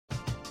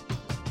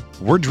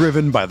We're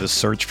driven by the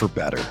search for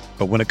better.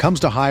 But when it comes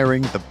to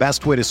hiring, the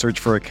best way to search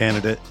for a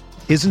candidate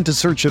isn't to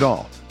search at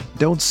all.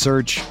 Don't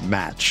search,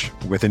 match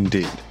with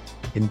Indeed.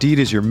 Indeed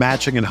is your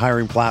matching and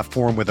hiring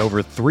platform with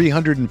over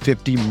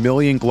 350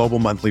 million global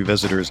monthly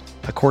visitors,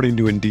 according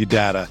to Indeed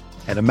data,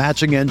 and a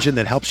matching engine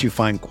that helps you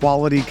find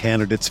quality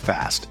candidates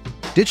fast.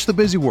 Ditch the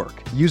busy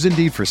work. Use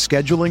Indeed for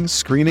scheduling,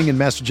 screening, and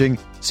messaging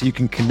so you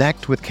can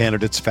connect with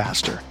candidates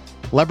faster.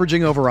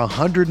 Leveraging over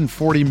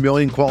 140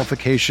 million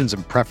qualifications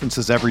and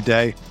preferences every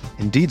day,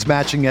 Indeed's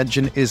matching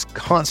engine is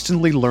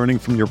constantly learning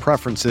from your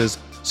preferences,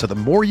 so the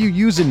more you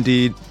use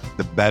Indeed,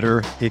 the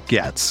better it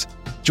gets.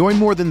 Join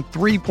more than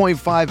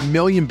 3.5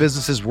 million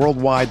businesses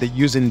worldwide that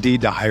use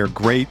Indeed to hire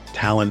great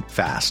talent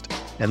fast.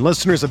 And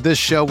listeners of this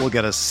show will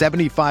get a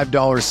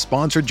 $75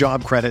 sponsored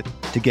job credit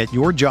to get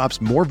your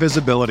jobs more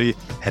visibility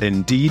at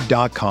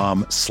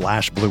Indeed.com/Blue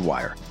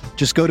Wire.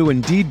 Just go to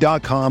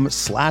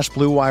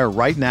Indeed.com/Blue Wire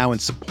right now and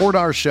support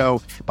our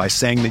show by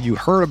saying that you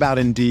heard about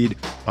Indeed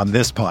on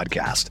this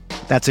podcast.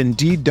 That's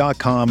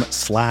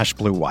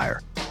Indeed.com/Blue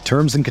Wire.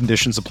 Terms and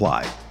conditions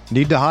apply.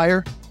 Need to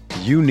hire?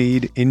 You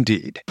need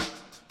Indeed.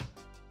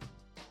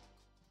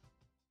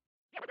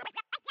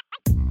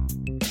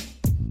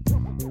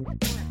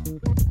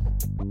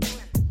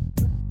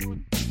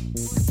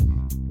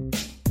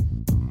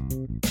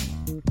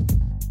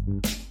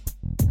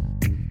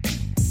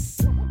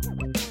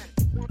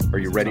 Are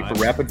you ready for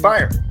rapid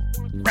fire?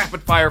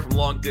 Rapid fire from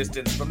long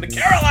distance from the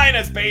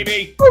Carolinas,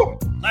 baby. Woo!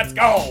 Let's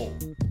go.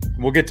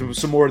 We'll get to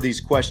some more of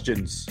these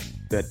questions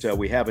that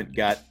we haven't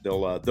got.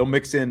 They'll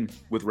mix in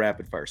with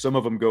rapid fire. Some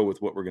of them go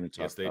with what we're going to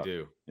talk about. Yes, they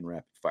do. In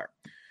rapid fire.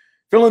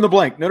 Fill in the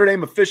blank. Notre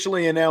Dame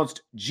officially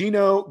announced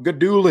Gino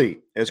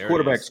Guidugli as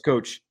quarterback's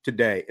coach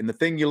today. And the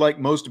thing you like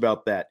most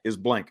about that is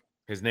blank.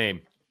 His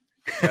name.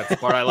 That's the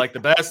part I like the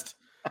best.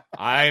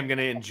 I am going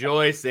to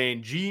enjoy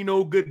saying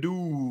Gino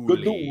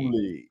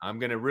Guidugli. I'm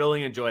going to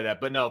really enjoy that.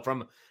 But no,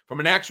 from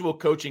an actual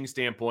coaching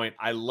standpoint,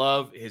 I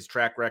love his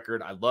track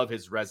record. I love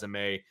his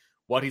resume,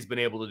 what he's been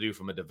able to do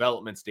from a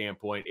development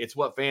standpoint. It's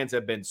what fans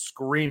have been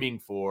screaming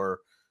for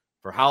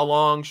how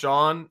long,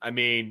 Sean? I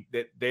mean,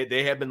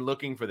 they have been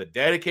looking for the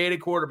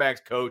dedicated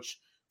quarterbacks coach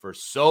for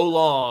so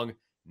long.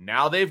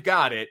 Now they've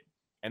got it,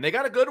 and they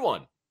got a good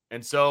one.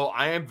 And so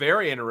I am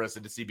very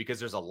interested to see, because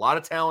there's a lot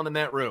of talent in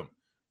that room.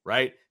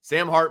 Right?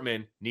 Sam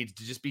Hartman needs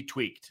to just be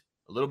tweaked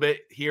a little bit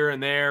here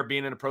and there,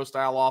 being in a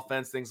pro-style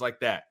offense, things like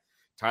that.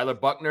 Tyler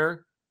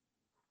Buchner,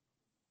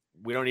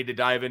 we don't need to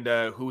dive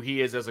into who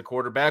he is as a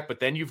quarterback, but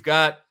then you've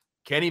got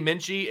Kenny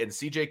Minchie and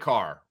CJ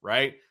Carr,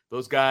 right?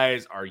 Those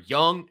guys are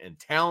young and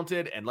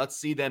talented, and let's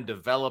see them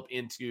develop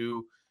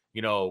into,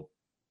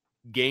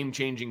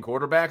 game-changing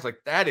quarterbacks. Like,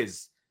 that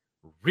is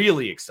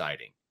really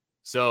exciting.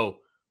 So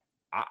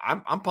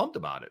I'm pumped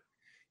about it.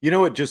 You know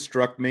what just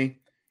struck me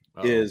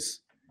is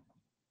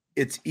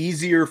it's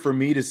easier for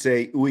me to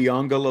say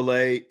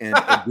Uiagalelei and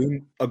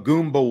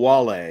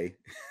Agumbawale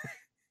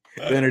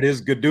than it is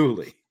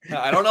Guidugli.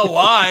 I don't know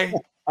why.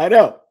 I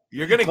know.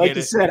 You're going to get it.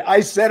 You said,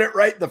 I said it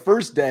right the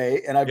first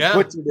day, and I've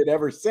butchered it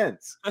ever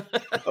since.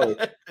 So,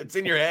 it's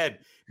in your head.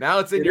 Now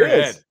it's in your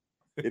head.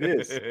 It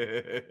is.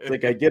 It's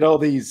like I get all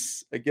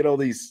these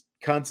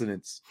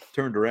consonants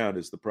turned around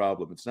is the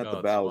problem. It's not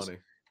the vowels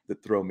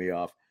that throw me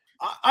off.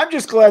 I'm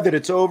just glad that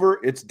it's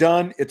over. It's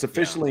done. It's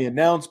officially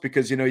announced,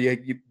 because,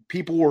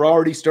 people were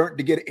already starting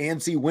to get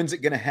antsy. When's it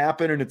going to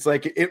happen? And it's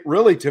like, it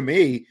really, to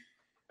me,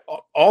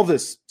 all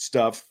this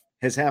stuff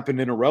has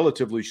happened in a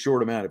relatively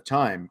short amount of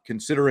time,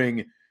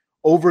 considering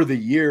over the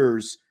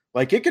years,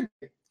 like it could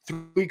take 3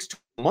 weeks to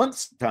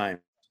months time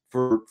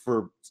for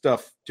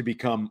stuff to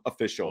become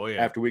official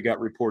after we got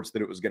reports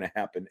that it was going to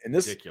happen. And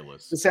this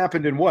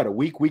happened in what, a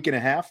week and a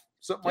half,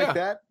 something like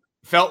that?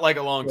 Felt like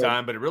a long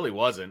time, but it really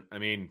wasn't. I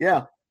mean,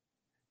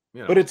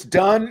 but it's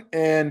done,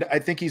 and I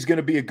think he's going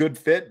to be a good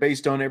fit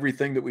based on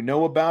everything that we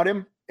know about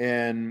him.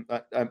 And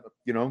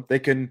they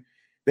can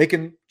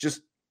just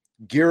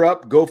gear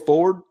up, go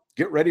forward,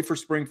 get ready for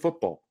spring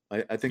football.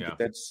 I think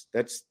that's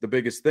the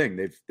biggest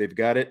thing. They've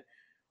got it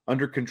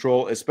under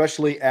control,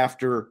 especially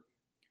after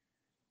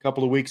a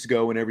couple of weeks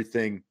ago when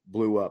everything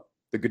blew up.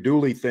 The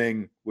Guidugli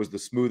thing was the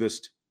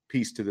smoothest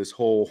piece to this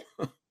whole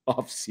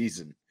off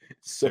season.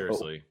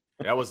 Seriously,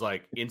 that was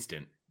like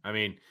instant. I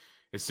mean,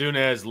 as soon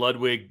as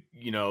Ludwig,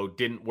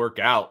 didn't work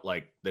out,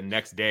 like the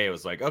next day, it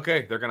was like,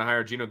 okay, they're going to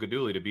hire Gino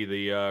Guidugli to be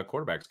the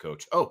quarterback's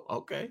coach. Oh,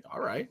 okay.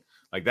 All right.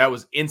 Like, that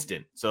was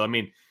instant. So, I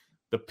mean,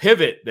 the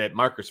pivot that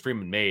Marcus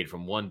Freeman made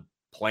from one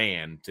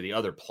plan to the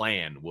other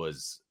plan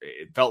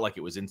it felt like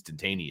it was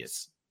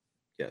instantaneous.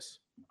 Yes.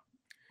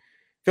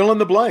 Fill in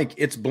the blank.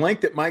 It's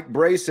blank that Mike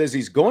Brey says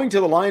he's going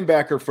to the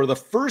linebacker for the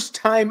first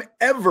time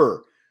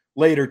ever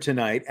later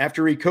tonight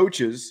after he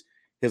coaches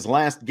his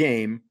last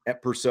game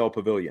at Purcell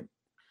Pavilion.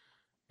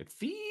 It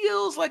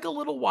feels like a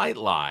little white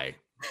lie.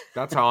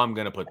 That's how I'm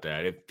going to put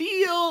that. It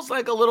feels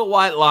like a little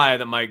white lie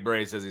that Mike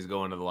Brey says he's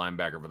going to the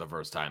linebacker for the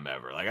first time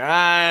ever. Like,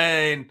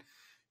 I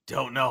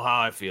don't know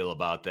how I feel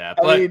about that,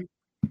 but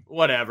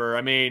whatever.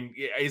 I mean,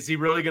 is he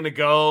really going to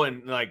go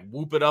and like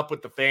whoop it up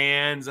with the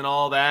fans and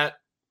all that?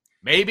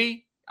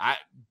 Maybe.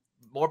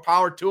 more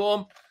power to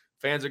him.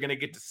 Fans are going to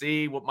get to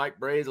see what Mike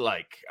Bray's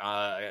like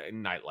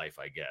in nightlife,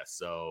 I guess.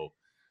 So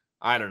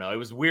I don't know. It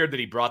was weird that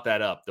he brought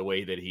that up the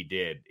way that he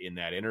did in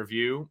that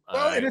interview.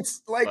 Well, and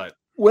it's like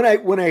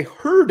when I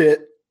heard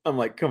it, I'm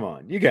like, come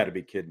on, you got to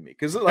be kidding me.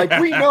 Because like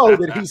we know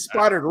that he's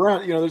spotted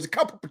around, there's a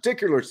couple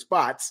particular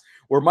spots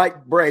where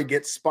Mike Bray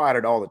gets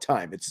spotted all the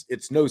time.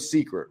 It's no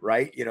secret,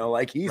 right?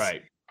 Like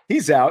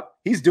he's out,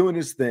 he's doing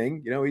his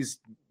thing, he's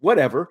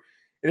whatever.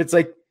 And it's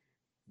like,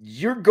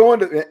 you're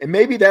going to, and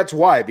maybe that's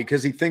why,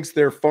 because he thinks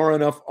they're far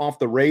enough off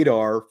the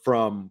radar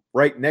from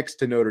right next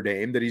to Notre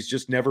Dame that he's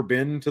just never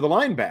been to the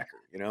linebacker,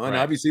 and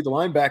obviously the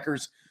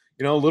linebackers,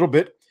 a little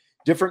bit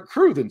different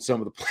crew than some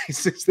of the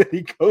places that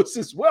he goes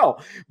as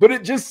well. But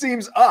it just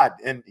seems odd.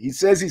 And he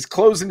says he's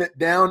closing it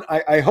down.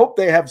 I hope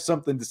they have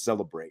something to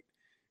celebrate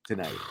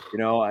tonight.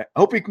 I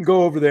hope he can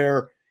go over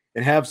there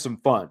and have some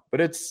fun. But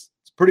it's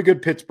a pretty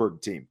good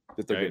Pittsburgh team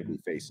that they're going to be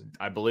facing.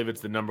 I believe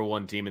it's the number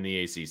 1 team in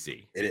the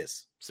ACC. It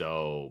is.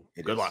 So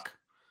good luck.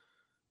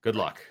 Good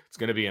luck. It's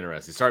going to be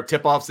interesting. Start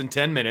tip-offs in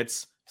 10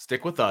 minutes.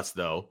 Stick with us,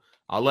 though.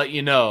 I'll let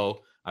you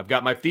know. I've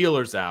got my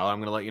feelers out. I'm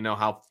going to let you know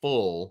how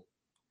full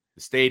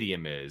the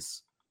stadium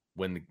is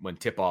when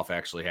tip-off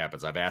actually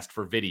happens. I've asked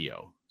for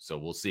video, so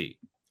we'll see.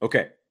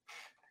 Okay.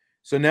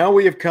 So now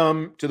we have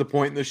come to the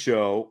point in the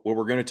show where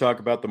we're going to talk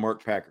about the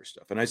Mark Packer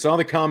stuff. And I saw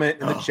the comment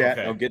in the chat,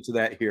 and I'll get to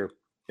that here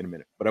in a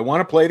minute. But I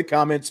want to play the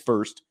comments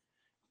first,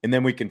 and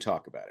then we can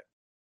talk about it.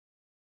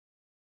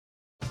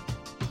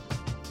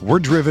 We're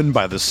driven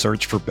by the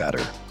search for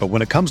better. But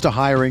when it comes to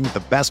hiring,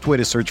 the best way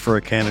to search for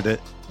a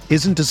candidate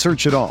isn't to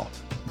search at all.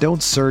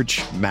 Don't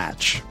search,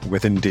 match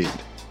with Indeed.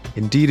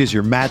 Indeed is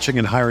your matching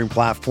and hiring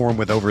platform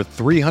with over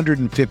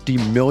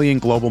 350 million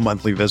global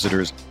monthly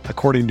visitors,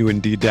 according to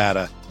Indeed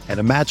data, and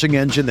a matching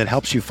engine that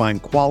helps you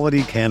find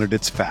quality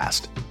candidates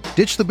fast.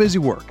 Ditch the busy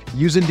work.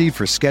 Use Indeed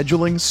for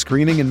scheduling,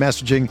 screening, and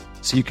messaging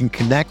so you can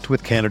connect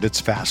with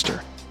candidates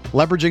faster.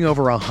 Leveraging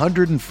over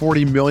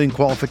 140 million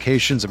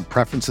qualifications and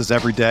preferences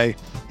every day,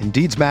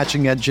 Indeed's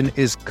matching engine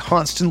is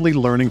constantly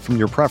learning from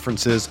your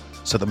preferences,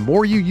 so the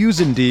more you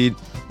use Indeed,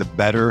 the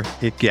better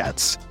it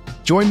gets.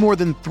 Join more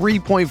than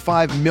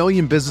 3.5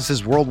 million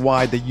businesses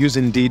worldwide that use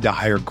Indeed to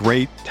hire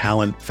great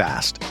talent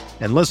fast.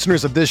 And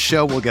listeners of this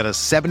show will get a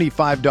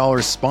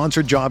 $75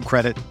 sponsored job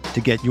credit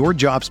to get your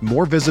jobs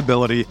more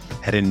visibility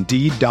at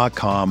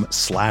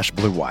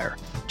Indeed.com/Blue Wire.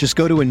 Just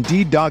go to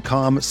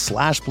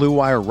Indeed.com/Blue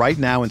Wire right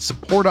now and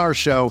support our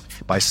show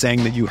by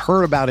saying that you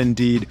heard about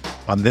Indeed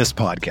on this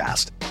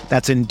podcast.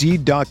 That's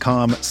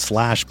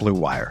Indeed.com/Blue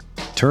Wire.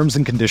 Terms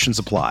and conditions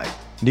apply.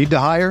 Need to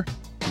hire?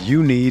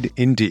 You need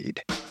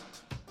Indeed.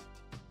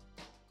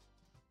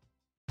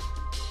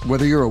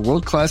 Whether you're a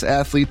world-class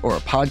athlete or a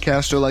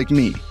podcaster like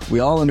me, we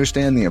all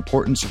understand the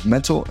importance of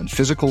mental and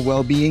physical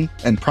well-being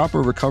and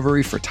proper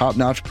recovery for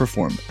top-notch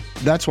performance.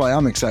 That's why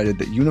I'm excited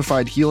that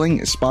Unified Healing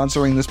is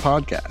sponsoring this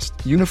podcast.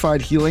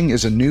 Unified Healing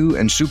is a new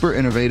and super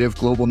innovative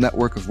global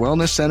network of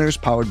wellness centers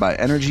powered by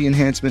Energy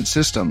Enhancement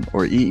System,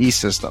 or EE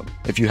System.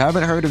 If you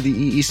haven't heard of the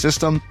EE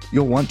System,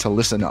 you'll want to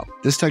listen up.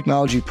 This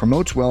technology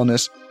promotes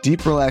wellness,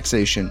 deep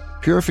relaxation,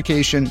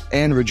 purification,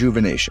 and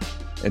rejuvenation.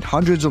 At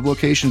hundreds of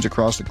locations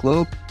across the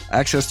globe,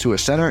 access to a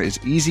center is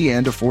easy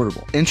and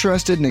affordable.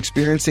 Interested in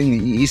experiencing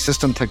the EE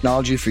System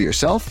technology for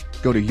yourself?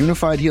 Go to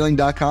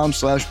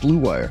unifiedhealing.com/Blue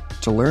Wire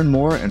to learn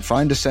more and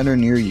find a center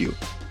near you.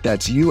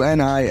 That's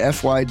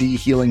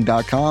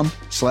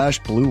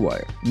UNIFYDhealing.com/Blue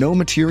Wire. No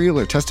material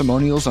or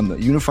testimonials on the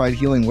Unified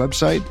Healing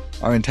website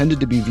are intended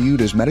to be viewed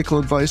as medical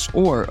advice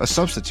or a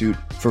substitute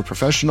for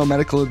professional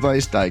medical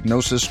advice,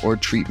 diagnosis, or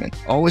treatment.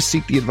 Always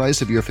seek the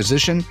advice of your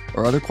physician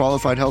or other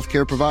qualified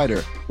healthcare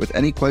provider with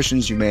any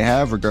questions you may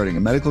have regarding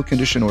a medical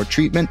condition or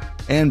treatment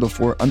and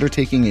before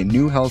undertaking a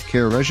new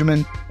healthcare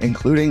regimen,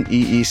 including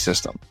EE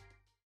System.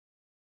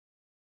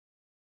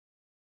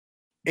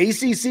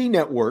 ACC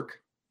Network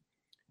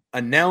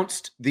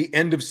announced the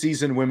end of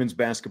season women's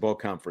basketball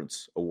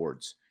conference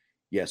awards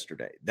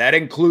yesterday. That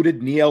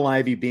included Niele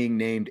Ivey being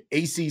named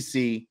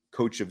ACC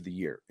Coach of the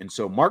Year. And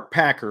so Mark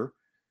Packer, of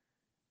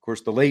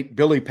course, the late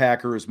Billy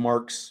Packer is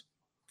Mark's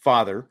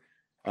father,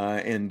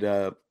 and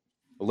a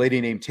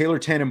lady named Taylor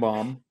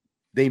Tannenbaum,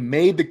 they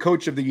made the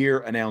Coach of the Year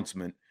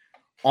announcement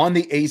on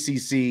the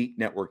ACC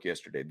Network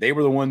yesterday. They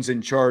were the ones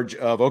in charge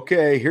of,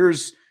 okay,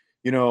 here's,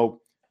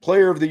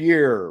 Player of the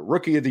Year,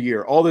 Rookie of the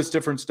Year, all this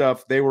different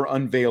stuff they were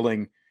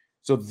unveiling.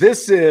 So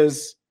this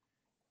is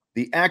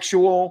the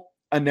actual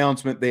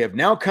announcement. They have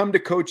now come to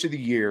Coach of the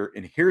Year,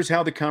 and here's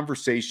how the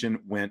conversation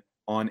went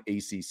on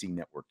ACC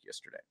Network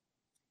yesterday.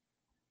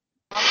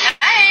 Okay.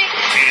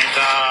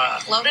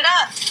 And load it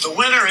up. The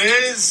winner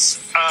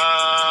is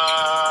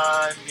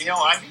Niele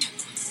Ivey.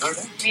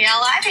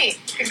 Niele Ivey.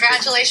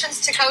 Congratulations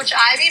to Coach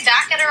Ivey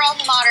back at her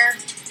alma mater.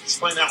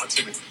 Explain that one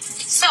to me.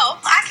 So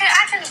I can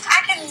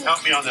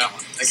help me on that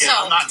one. Again,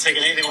 I'm not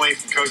taking anything away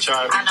from Coach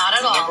Ivey. Not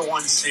at all. Number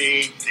 1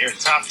 seed. They're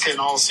top 10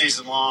 all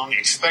season long.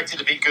 Expected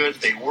to be good.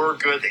 They were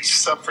good. They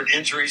suffered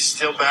injuries.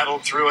 Still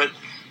battled through it.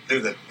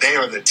 They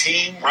are the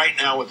team right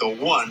now with the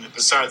one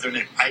beside their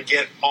name. I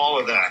get all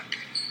of that.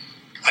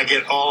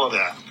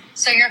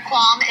 So your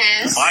qualm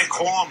is? My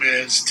qualm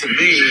is, to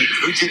me,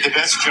 who did the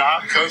best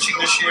job coaching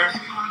this year?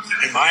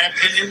 In my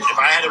opinion, if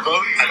I had a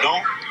vote, I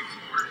don't.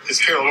 Is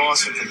Carol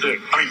Lawson from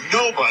Duke. I mean,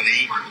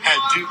 nobody had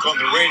Duke on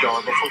the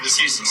radar before the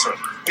season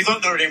started. We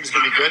thought Notre Dame was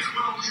going to be good.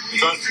 We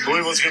thought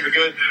Louisville was going to be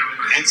good.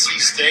 NC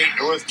State,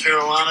 North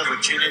Carolina,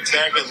 Virginia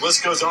Tech, and the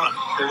list goes on.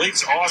 The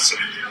league's awesome.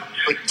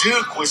 But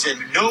Duke was in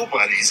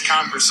nobody's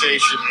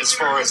conversation as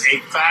far as a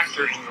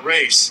factor in the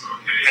race.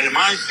 And in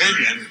my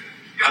opinion,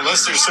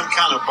 unless there's some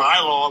kind of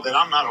bylaw that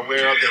I'm not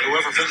aware of, that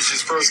whoever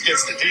finishes first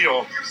gets the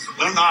deal,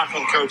 no knock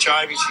on Coach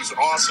Ivey. She's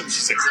awesome.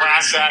 She's a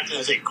class act and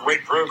has a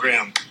great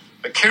program.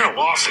 But Carol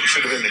Lawson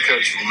should have been the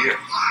coach of the year,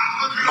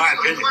 in my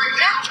opinion.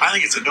 I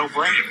think it's a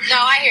no-brainer. No,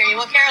 I hear you.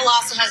 What Carol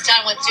Lawson has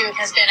done with Duke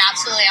has been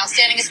absolutely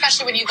outstanding,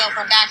 especially when you go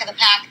from back of the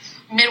pack,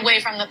 midway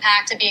from the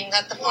pack, to being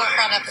at the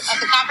forefront of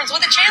the conference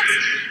with a chance.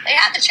 They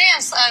had the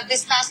chance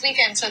this past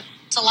weekend to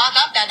lock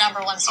up that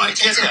number one seed. I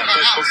get that,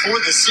 but before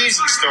the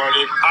season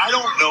started, I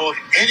don't know of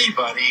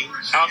anybody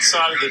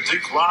outside of the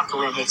Duke locker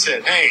room that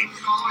said, hey,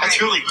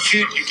 that's really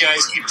cute you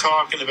guys keep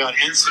talking about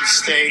NC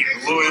State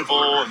and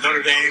Louisville and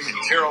Notre Dame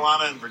and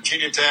Carolina and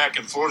Virginia Tech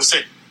and Florida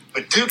State,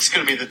 but Duke's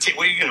going to be the team.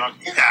 What are you going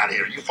to get out of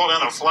here? You fall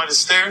down a flight of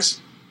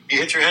stairs? You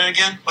hit your head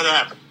again? What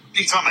happened? What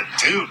are you talking about,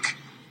 Duke?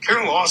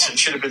 Carol Lawson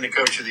should have been the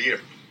coach of the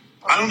year.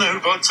 I don't know who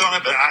votes on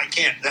it, but I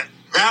can't.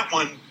 That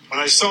one, when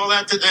I saw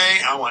that today,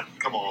 I went,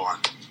 come on.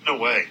 No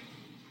way.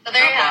 So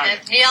there you have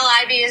it.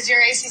 Niele Ivey is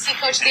your ACC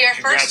Coach of the Year.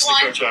 First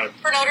one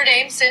for Notre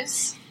Dame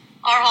since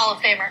our Hall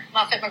of Famer,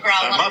 Muffet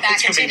McGraw, won it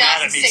back in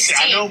 2016.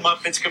 I know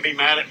Muffet's going to be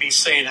mad at me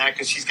saying that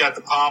because she's got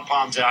the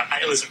pom-poms out.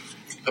 Listen,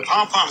 the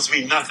pom-poms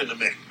mean nothing to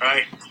me,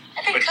 right?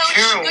 I think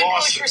good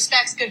coach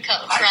respects good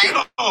coach, right? I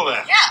get all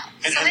that.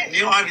 Yeah. And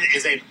Niele Ivey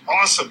is an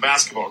awesome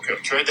basketball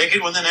coach, right? They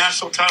could win the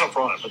national title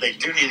for it, but they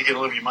do need to get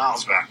Olivia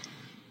Miles back.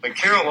 But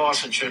Carol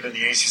Lawson should have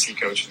been the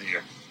ACC Coach of the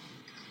Year.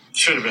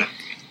 Should have been.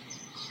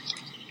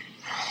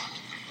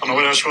 I don't know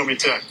what else you want me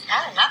to tell you.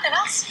 Nothing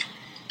else.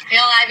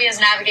 Niele Ivey has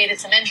navigated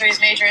some injuries,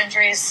 major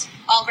injuries,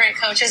 all great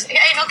coaches. You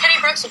know,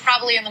 Kenny Brooks was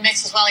probably in the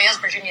mix as well. He has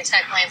Virginia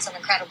Tech playing some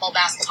incredible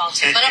basketball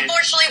too. But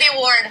unfortunately, the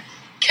award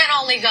can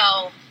only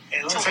go.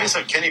 And let's face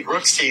it, Kenny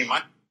Brooks' team.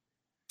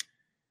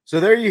 So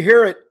there you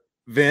hear it,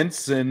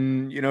 Vince.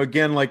 And, you know,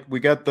 again, like we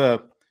got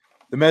the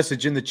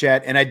message in the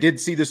chat, and I did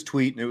see this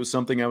tweet, and it was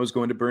something I was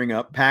going to bring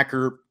up.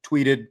 Packer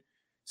tweeted,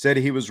 said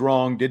he was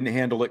wrong, didn't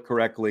handle it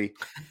correctly,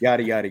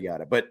 yada, yada,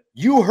 yada. But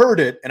you heard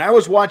it, and I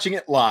was watching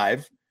it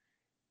live.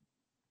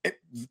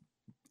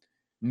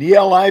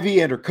 Niele Ivey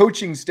and her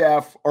coaching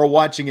staff are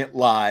watching it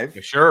live.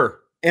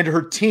 Sure. And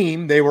her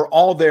team, they were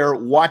all there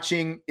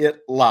watching it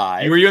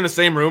live. Were you in the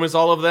same room as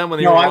all of them when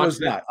they were watching? No, I was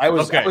not. I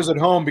was at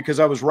home because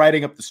I was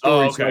writing up the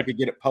story so I could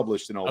get it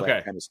published and all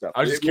that kind of stuff.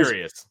 I was just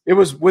curious. It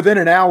was within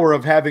an hour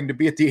of having to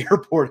be at the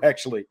airport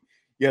actually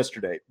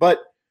yesterday. But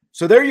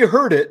so there you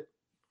heard it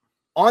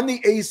on the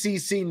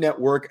ACC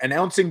network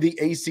announcing the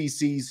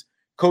ACC's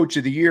Coach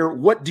of the Year.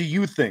 What do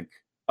you think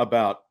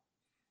about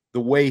the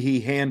way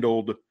he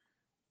handled,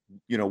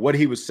 you know, what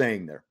he was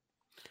saying there?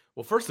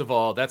 Well, first of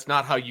all, that's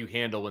not how you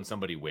handle when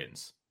somebody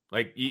wins.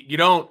 Like, you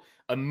don't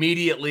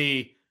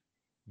immediately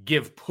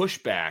give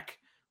pushback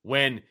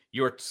when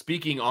you're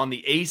speaking on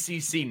the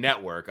ACC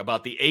network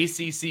about the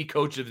ACC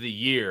Coach of the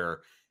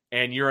Year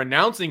and you're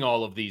announcing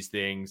all of these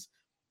things,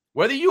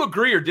 whether you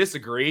agree or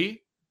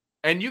disagree,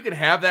 and you can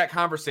have that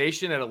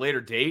conversation at a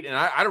later date. And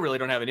I really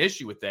don't have an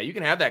issue with that. You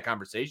can have that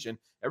conversation.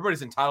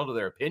 Everybody's entitled to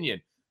their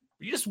opinion.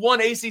 You just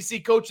won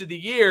ACC Coach of the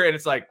Year, and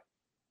it's like,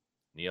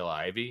 Niele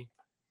Ivey,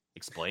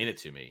 explain it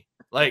to me.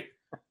 Like,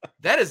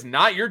 that is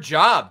not your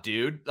job,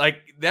 dude.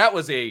 Like, that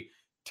was a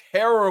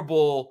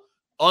terrible,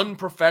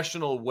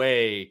 unprofessional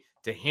way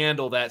to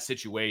handle that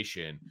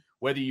situation.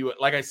 Whether you,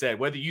 like I said,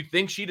 whether you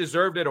think she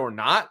deserved it or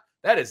not,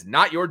 that is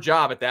not your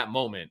job at that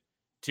moment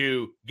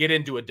to get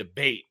into a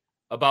debate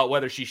about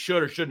whether she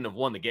should or shouldn't have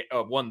won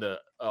the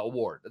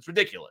award. That's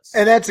ridiculous.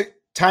 And that's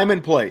time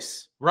and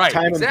place. Right,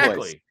 time exactly. And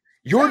place.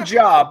 Your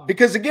job,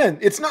 because again,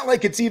 it's not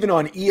like it's even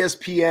on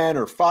ESPN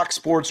or Fox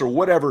Sports or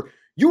whatever.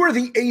 You are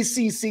the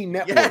ACC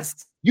network.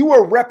 Yes. You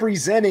are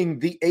representing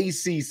the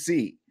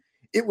ACC.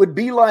 It would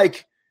be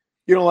like,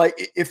 you know,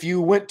 like if you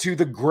went to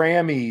the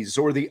Grammys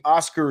or the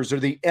Oscars or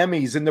the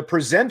Emmys and the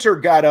presenter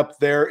got up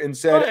there and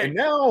said, and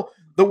now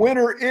the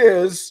winner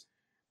is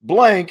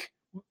blank.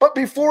 But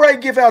before I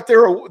give out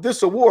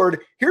this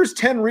award, here's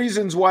 10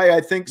 reasons why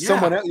I think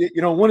someone,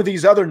 you know, one of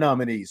these other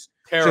nominees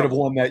should have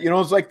won that. You know,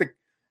 it's like the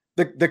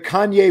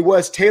Kanye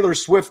West Taylor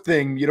Swift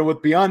thing, you know, with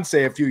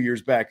Beyonce a few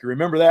years back. You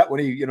remember that when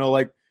he, you know,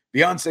 like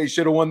Beyonce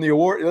should have won the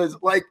award. It was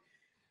like,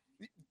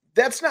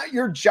 that's not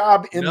your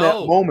job in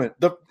that moment.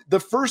 The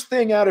first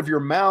thing out of your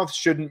mouth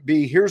shouldn't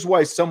be, here's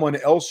why someone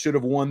else should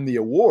have won the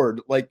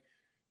award. Like,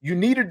 you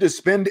needed to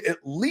spend at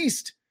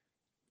least,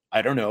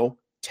 I don't know,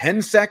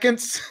 10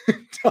 seconds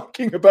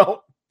talking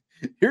about,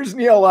 here's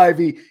Niele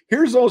Ivey,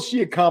 here's all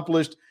she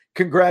accomplished.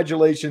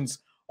 Congratulations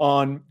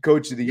on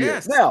Coach of the Year.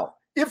 Yes. Now,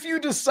 if you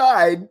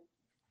decide,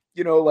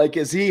 you know, like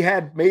as he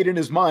had made in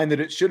his mind that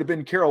it should have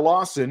been Carol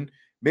Lawson,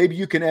 maybe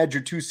you can add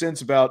your 2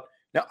 cents about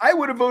Now, I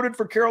would have voted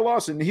for Carol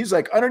Lawson. And he's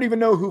like, I don't even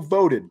know who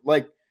voted.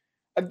 Like,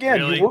 again,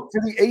 Really? you work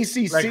for the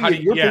ACC Like,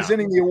 and you're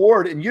presenting the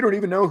award and you don't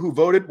even know who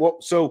voted. Well,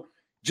 so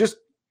just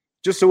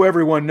so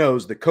everyone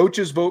knows, the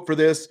coaches vote for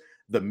this.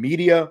 The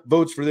media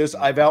votes for this.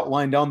 I've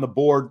outlined on the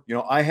board,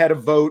 I had a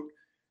vote,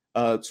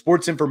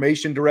 sports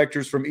information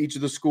directors from each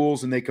of the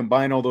schools, and they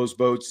combine all those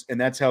votes, and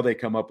that's how they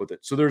come up with it.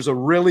 So there's a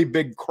really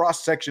big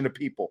cross section of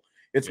people.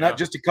 It's not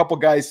just a couple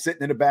guys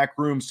sitting in a back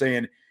room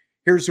saying,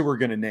 here's who we're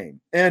going to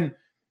name. And,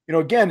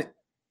 again,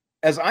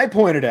 as I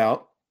pointed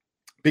out,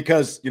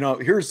 because,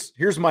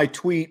 here's my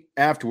tweet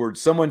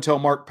afterwards. Someone tell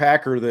Mark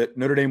Packer that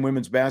Notre Dame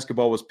women's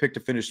basketball was picked to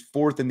finish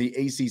 4th in the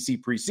ACC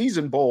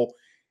preseason poll,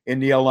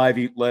 and Niele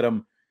Ivey led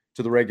them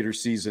to the regular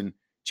season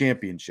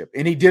championship.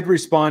 And he did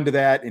respond to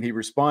that, and he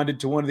responded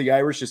to one of the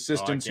Irish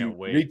assistants who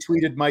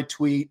retweeted my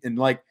tweet. And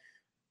like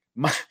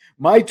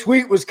my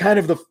tweet was kind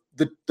of the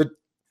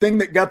thing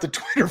that got the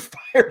Twitter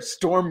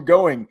firestorm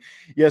going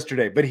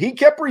yesterday. But he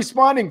kept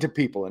responding to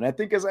people. And I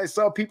think, as I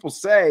saw people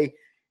say,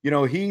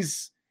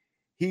 he's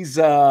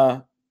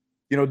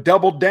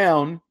doubled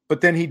down, but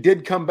then he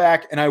did come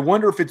back. And I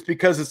wonder if it's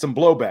because of some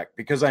blowback,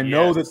 because I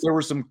know that there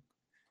were some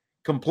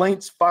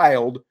complaints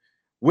filed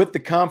with the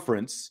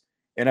conference.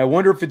 And I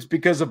wonder if it's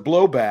because of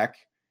blowback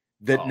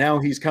that now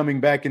he's coming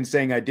back and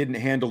saying, I didn't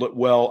handle it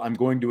well. I'm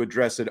going to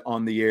address it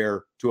on the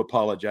air to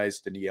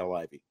apologize to Niele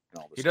Ivey.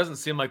 He doesn't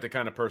seem like the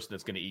kind of person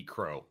that's going to eat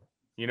crow.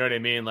 You know what I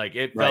mean? Like,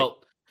 it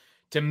felt,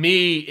 to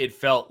me, it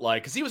felt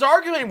like, because he was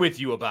arguing with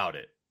you about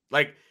it.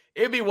 Like,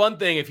 it'd be one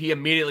thing if he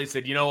immediately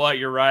said, you know what,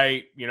 you're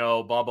right,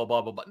 blah, blah, blah,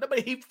 blah, blah. No, but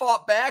he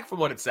fought back from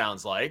what it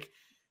sounds like.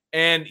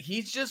 And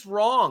he's just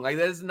wrong. Like,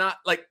 that is not,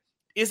 like,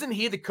 isn't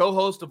he the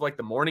co-host of, like,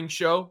 the morning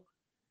show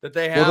that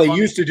they have? Well, they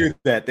used to do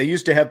that. They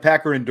used to have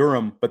Packer and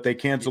Durham, but they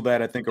canceled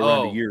that, I think,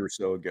 around a year or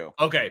so ago.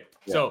 Okay.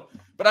 Yeah. So,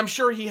 but I'm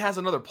sure he has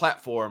another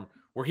platform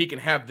where he can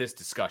have this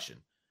discussion.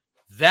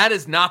 That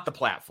is not the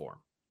platform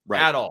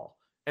at all.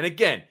 And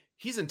again,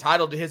 he's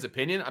entitled to his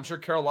opinion. I'm sure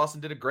Carol Lawson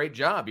did a great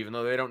job, even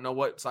though they don't know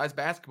what size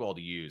basketball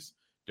to use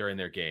during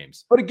their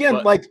games. But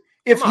again,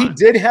 if he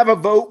did have a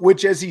vote,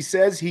 which, as he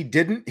says, he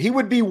didn't, he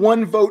would be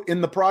one vote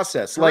in the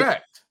process. Correct.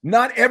 Like,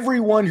 not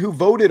everyone who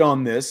voted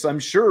on this, I'm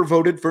sure,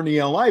 voted for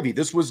Niele Ivey.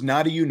 This was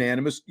not a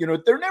unanimous,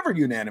 they're never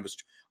unanimous.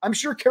 I'm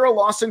sure Carol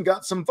Lawson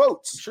got some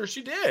votes. I'm sure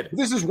she did.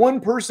 This is one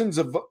person's,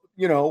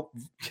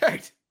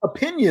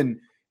 opinion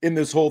in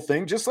this whole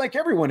thing, just like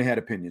everyone had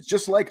opinions.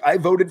 Just like I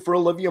voted for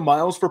Olivia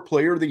Miles for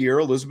Player of the Year.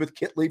 Elizabeth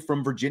Kitley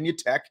from Virginia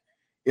Tech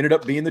ended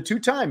up being the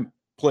 2-time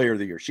Player of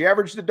the Year. She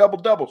averaged a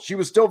double-double. She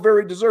was still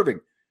very deserving.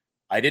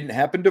 I didn't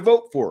happen to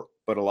vote for her,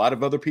 but a lot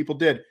of other people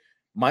did.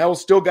 Miles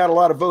still got a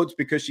lot of votes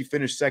because she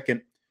finished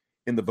second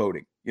in the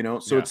voting,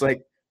 So it's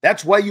like,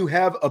 that's why you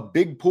have a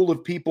big pool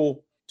of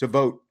people to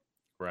vote,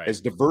 as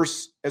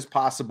diverse as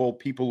possible,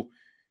 people,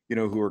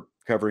 who are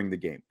covering the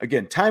game.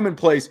 Again, time and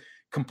place,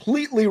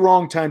 completely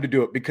wrong time to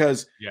do it,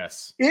 because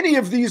any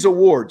of these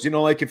awards,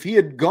 like if he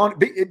had gone,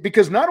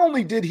 because not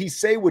only did he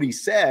say what he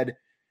said,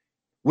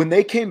 when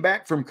they came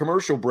back from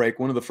commercial break,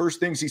 one of the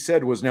first things he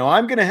said was, now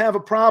I'm going to have a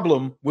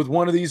problem with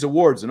one of these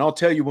awards, and I'll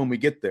tell you when we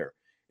get there.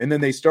 And then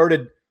they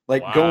started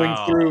going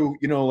through,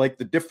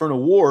 the different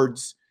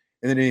awards.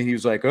 And then he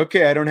was like,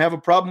 okay, I don't have a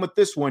problem with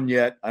this one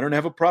yet. I don't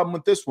have a problem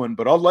with this one,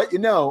 but I'll let you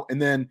know.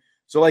 And then,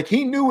 so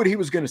he knew what he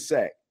was going to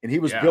say, and he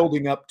was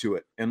building up to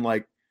it. And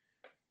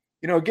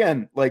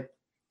again,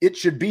 it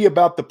should be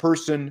about the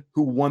person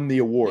who won the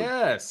award.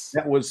 Yes.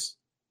 That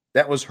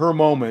was her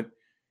moment.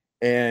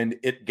 And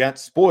it got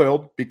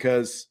spoiled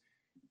because,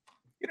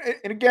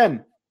 and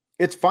again,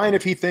 it's fine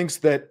if he thinks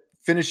that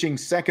finishing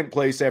second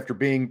place after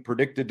being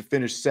predicted to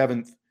finish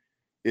 7th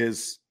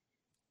is,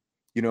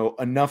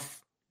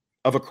 enough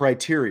of a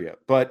criteria.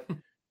 But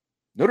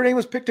Notre Dame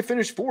was picked to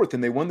finish 4th,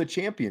 and they won the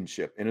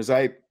championship. And as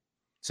I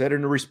said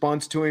in a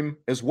response to him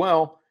as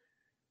well,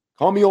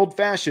 call me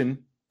old-fashioned,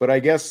 but I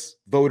guess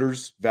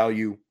voters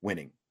value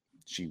winning.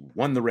 She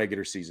won the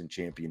regular season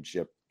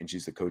championship, and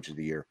she's the coach of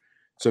the year.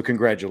 So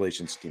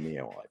congratulations to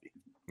Niele Ivey.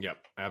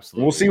 Yep,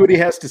 absolutely. We'll see what he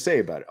has to say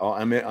about it.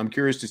 I'm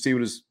curious to see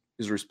what his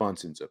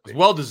response ends up being.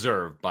 Well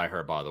deserved by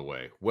her, by the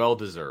way. Well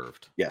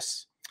deserved.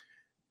 Yes.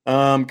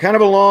 Kind of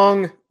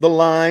along the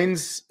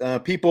lines,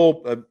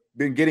 people have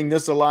been getting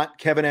this a lot.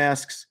 Kevin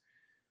asks,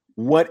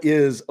 what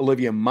is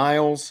Olivia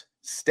Miles'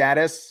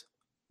 status?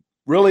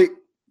 Really,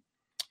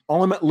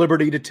 all I'm at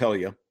liberty to tell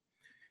you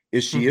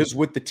is she is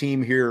with the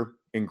team here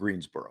in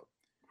Greensboro,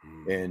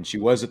 and she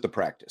was at the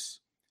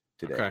practice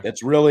today. Okay.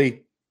 That's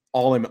really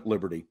all I'm at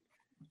liberty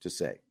to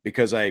say,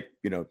 because I,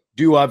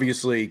 do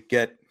obviously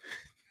get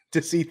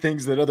to see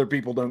things that other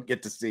people don't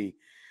get to see,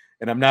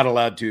 and I'm not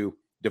allowed to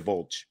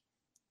divulge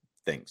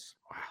things.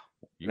 Wow.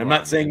 And I'm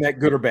not saying that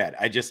good or bad.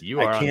 I can't,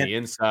 on the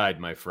inside,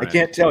 my friend. I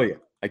can't tell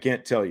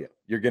you.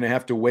 You're going to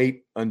have to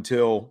wait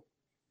until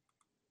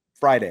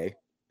Friday,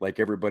 like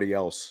everybody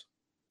else,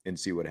 and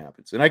see what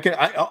happens. And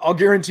I'll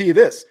guarantee you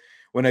this: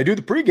 when I do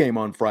the pregame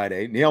on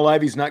Friday, Niele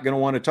Ivey's not going to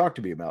want to talk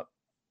to me about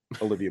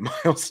Olivia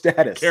Miles'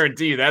 status. I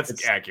guarantee you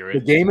that's accurate. The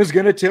game is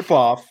going to tip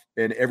off,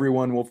 and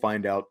everyone will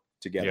find out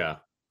together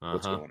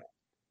what's going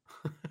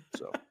on.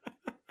 So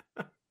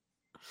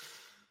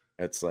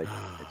that's like,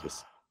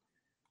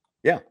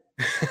 yeah.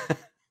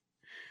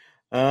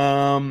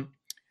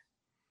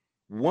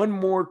 One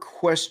more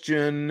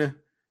question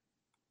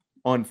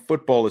on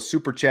football, a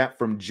super chat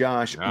from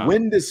Josh. Yeah.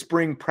 When does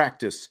spring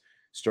practice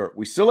start?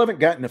 We still haven't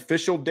got an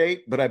official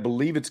date, but I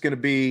believe it's going to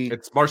be.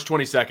 It's March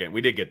 22nd.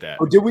 We did get that.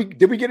 Oh, did we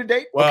get a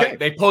date? Well, okay.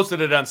 They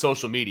posted it on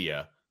social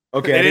media.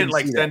 Okay, they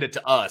didn't send it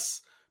to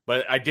us,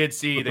 but I did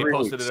see they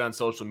posted weeks. it on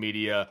social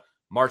media.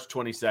 March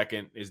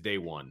 22nd is day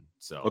one.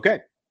 So okay,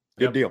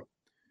 good deal.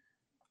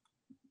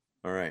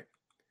 All right.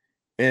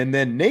 And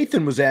then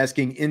Nathan was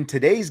asking, in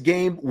today's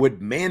game,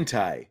 would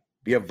Manti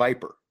be a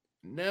Viper?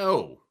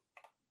 No.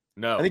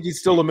 I think he's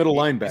still a middle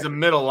linebacker. He's a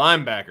middle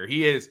linebacker.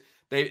 He is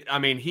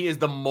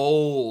the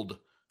mold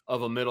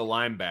of a middle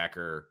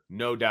linebacker.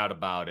 No doubt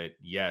about it.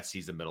 Yes,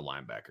 he's a middle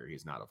linebacker.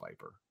 He's not a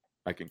Viper.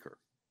 I concur.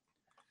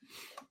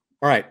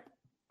 All right.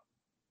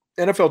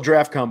 NFL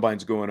draft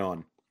combine's going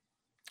on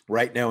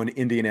right now in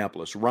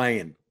Indianapolis.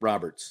 Ryan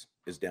Roberts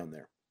is down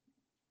there.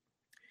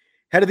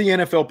 Head of the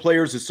NFL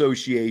Players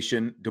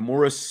Association,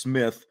 DeMaurice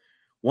Smith,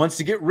 wants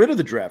to get rid of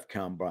the draft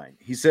combine.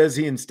 He says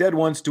he instead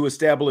wants to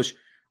establish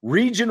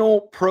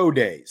regional pro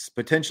days,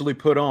 potentially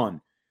put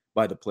on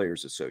by the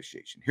Players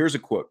Association. Here's a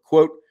quote.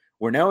 Quote,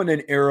 "We're now in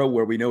an era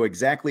where we know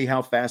exactly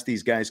how fast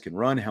these guys can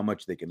run, how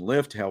much they can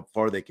lift, how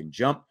far they can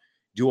jump,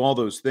 do all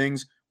those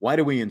things. Why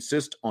do we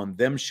insist on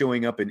them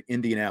showing up in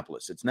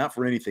Indianapolis? It's not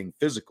for anything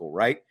physical,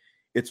 right?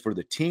 It's for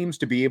the teams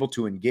to be able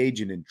to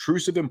engage in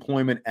intrusive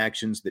employment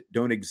actions that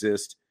don't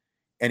exist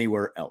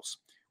anywhere else.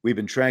 We've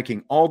been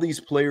tracking all these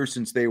players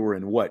since they were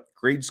in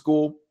grade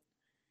school?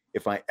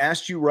 If I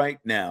asked you right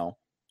now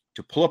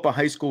to pull up a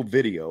high school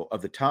video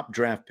of the top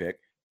draft pick,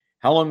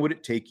 how long would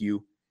it take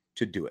you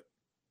to do it?"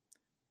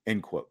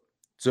 End quote.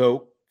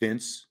 So,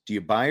 Vince, do you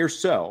buy or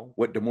sell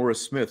what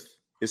DeMaurice Smith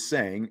is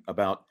saying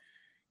about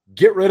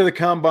get rid of the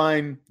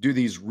combine, do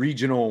these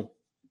regional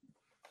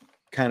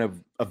kind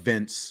of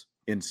events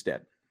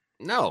instead?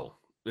 No,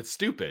 it's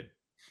stupid.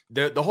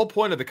 The whole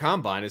point of the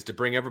combine is to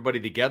bring everybody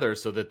together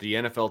so that the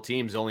NFL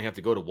teams only have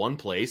to go to one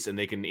place and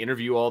they can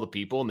interview all the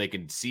people and they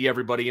can see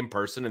everybody in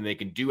person and they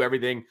can do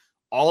everything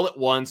all at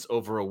once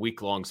over a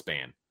week-long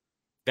span.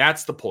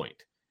 That's the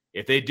point.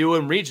 If they do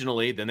them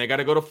regionally, then they got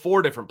to go to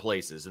 4 different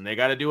places and they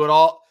got to do it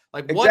all.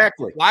 Like,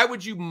 exactly. Why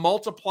would you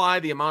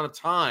multiply the amount of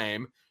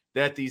time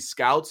that these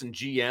scouts and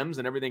GMs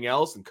and everything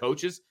else and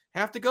coaches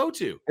have to go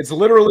to? It's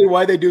literally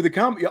why they do the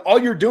combine. All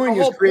you're doing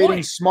is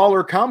creating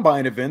smaller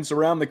combine events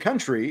around the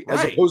country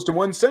as opposed to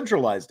one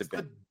centralized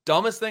event. The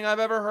dumbest thing I've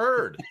ever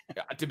heard.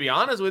 To be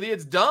honest with you,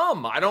 it's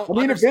dumb. I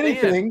understand. If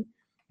anything,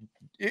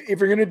 if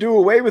you're going to do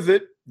away with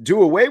it,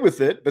 do away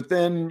with it. But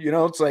then,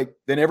 it's like,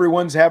 then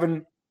everyone's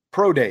having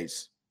pro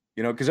days,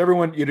 because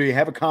everyone, you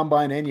have a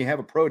combine and you have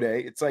a pro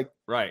day. It's like,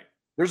 right.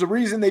 There's a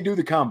reason they do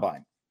the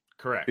combine.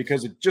 Correct.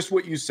 Because it's just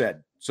what you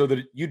said, so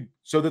that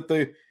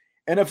the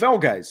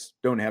NFL guys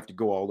don't have to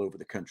go all over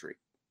the country.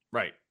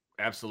 Right.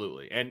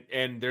 Absolutely.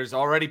 And there's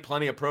already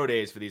plenty of pro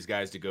days for these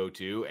guys to go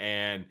to.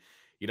 And,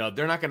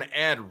 they're not going to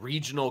add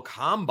regional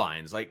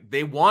combines. Like,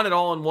 they want it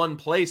all in one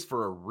place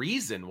for a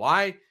reason.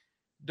 Why?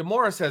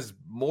 DeMaurice has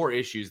more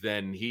issues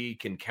than he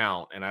can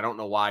count. And I don't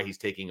know why he's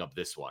taking up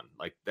this one.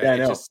 Like, that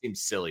it just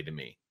seems silly to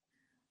me.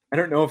 I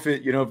don't know if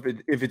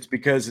it's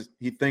because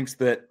he thinks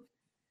that,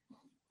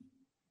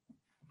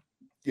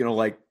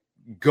 like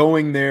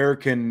going there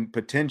can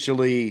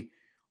potentially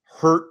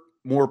hurt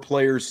more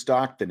players'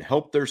 stock than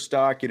help their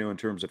stock, in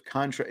terms of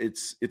contract.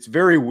 It's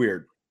very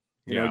weird.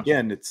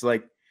 Again, it's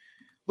like,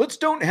 let's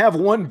don't have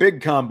one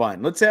big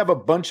combine. Let's have a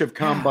bunch of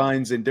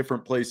combines in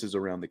different places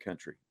around the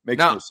country. Makes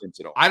no sense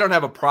at all. I don't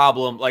have a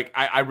problem. Like,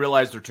 I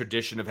realize the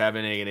tradition of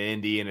having an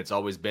Indy, and it's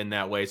always been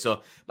that way.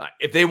 So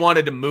if they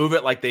wanted to move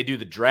it like they do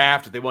the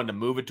draft, if they wanted to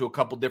move it to a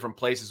couple different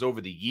places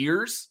over the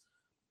years,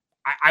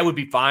 I would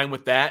be fine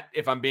with that.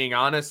 If I'm being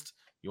honest,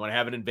 you want to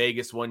have it in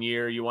Vegas one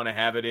year, you want to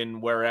have it in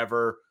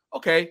wherever.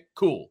 Okay,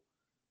 cool.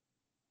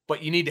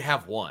 But you need to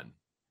have one.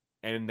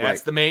 And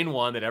that's the main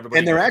one that everybody.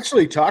 And they're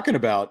actually talking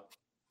about,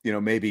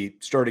 maybe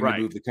starting to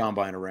move the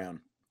combine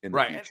around in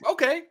the future.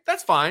 Okay,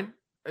 that's fine.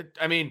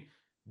 I mean,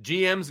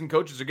 GMs and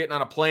coaches are getting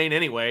on a plane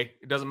anyway.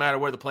 It doesn't matter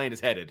where the plane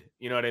is headed.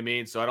 You know what I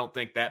mean? So I don't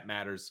think that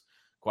matters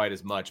quite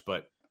as much.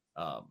 But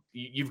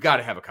you've got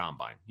to have a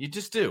combine. You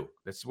just do.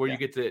 That's where you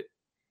get to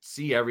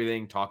see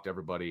everything, talk to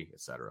everybody,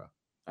 etc.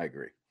 I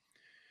agree.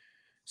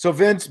 So,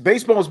 Vince,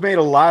 baseball's made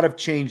a lot of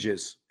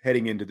changes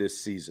heading into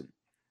this season.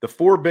 The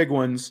 4 big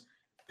ones: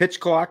 pitch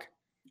clock.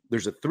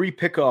 There's a 3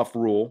 pickoff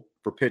rule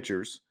for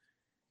pitchers.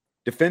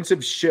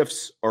 Defensive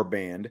shifts are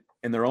banned,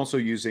 and they're also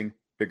using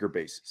bigger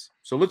bases.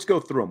 So let's go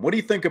through them. What do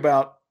you think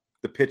about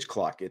the pitch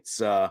clock? It's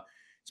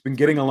been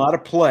getting a lot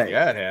of play.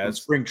 Yeah, it has. In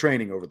spring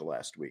training over the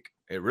last week.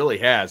 It really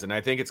has, and I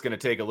think it's going to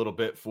take a little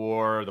bit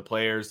for the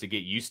players to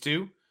get used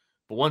to.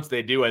 But once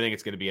they do, I think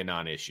it's going to be a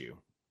non-issue.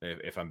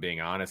 If I'm being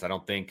honest,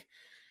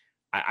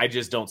 I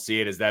just don't see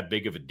it as that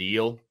big of a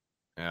deal.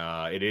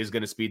 It is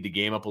going to speed the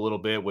game up a little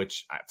bit,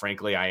 which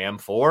frankly I am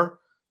for.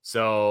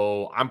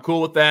 So I'm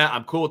cool with that.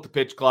 I'm cool with the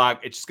pitch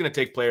clock. It's just going to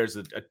take players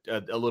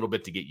a little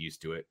bit to get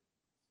used to it.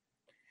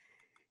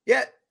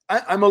 Yeah,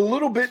 I'm a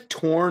little bit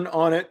torn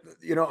on it.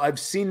 You know, I've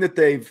seen that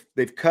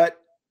they've cut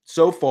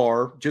so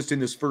far just in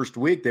this first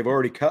week. They've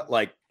already cut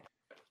like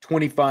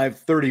 25,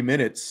 30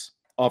 minutes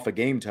off of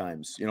game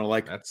times, you know,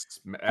 like that's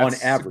on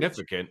average,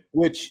 significant.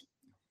 Which,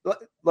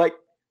 like,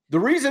 the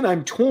reason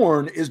I'm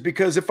torn is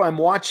because if I'm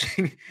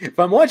watching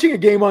a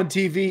game on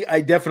TV,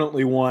 I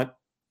definitely want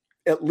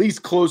at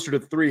least closer to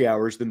 3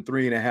 hours than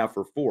 3.5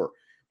 or 4.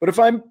 But if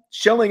I'm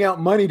shelling out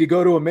money to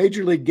go to a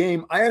major league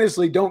game, I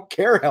honestly don't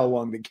care how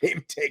long the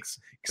game takes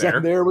because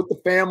I'm there with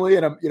the family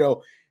and I'm, you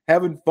know,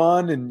 having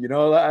fun. And, you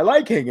know, I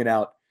like hanging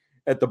out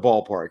at the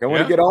ballpark. I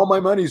want to get all my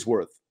money's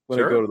worth when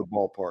I go to the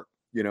ballpark,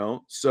 you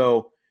know?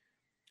 So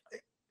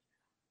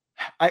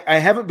I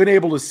haven't been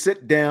able to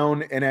sit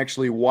down and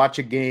actually watch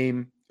a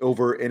game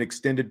over an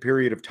extended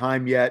period of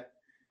time yet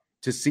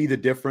to see the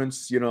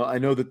difference. You know, I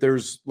know that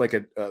there's like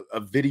a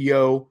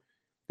video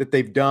that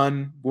they've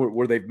done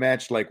where they've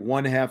matched like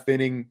 1/2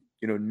 inning,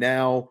 you know,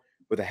 now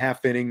with a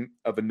 1/2 inning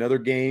of another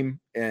game,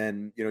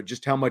 and, you know,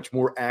 just how much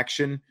more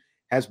action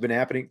has been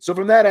happening. So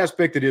from that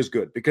aspect, it is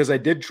good because I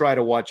did try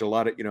to watch a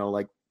lot of, you know,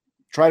 like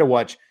try to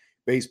watch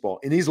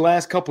baseball. In these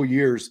last couple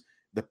years,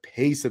 the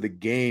pace of the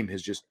game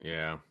has just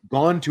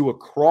gone to a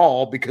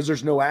crawl because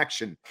there's no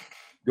action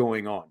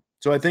going on.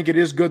 So I think it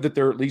is good that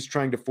they're at least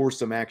trying to force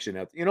some action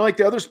out. You know, like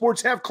the other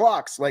sports have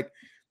clocks. Like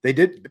they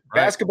did.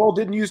 Right. Basketball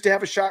didn't used to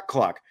have a shot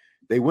clock.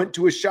 They went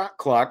to a shot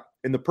clock,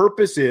 and the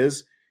purpose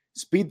is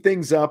speed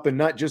things up and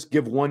not just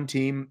give one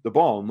team the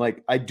ball. And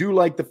like, I do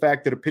like the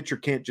fact that a pitcher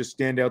can't just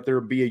stand out there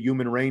and be a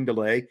human rain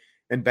delay,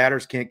 and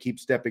batters can't keep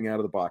stepping out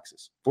of the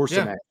boxes. Force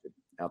some action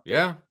out there.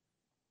 Yeah.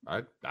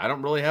 I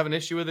don't really have an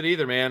issue with it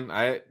either, man.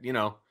 You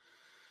know,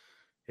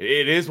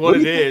 it is what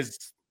it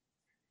is.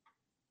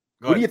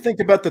 What do you think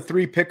about the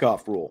 3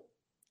 pickoff rule?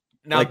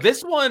 Now, like,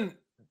 this one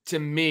to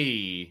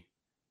me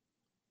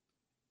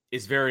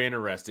is very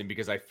interesting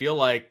because I feel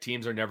like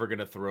teams are never going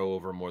to throw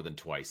over more than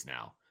twice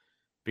now.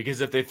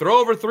 Because if they throw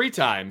over 3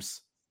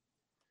 times,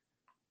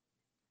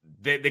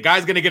 the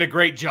guy's going to get a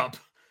great jump.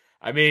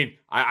 I mean,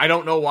 I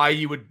don't know why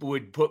you would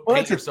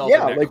paint yourself in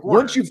that like corner.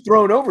 Once you've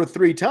thrown over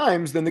 3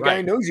 times, then the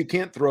guy knows you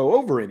can't throw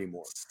over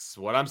anymore. That's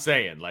what I'm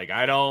saying. Like,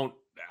 I don't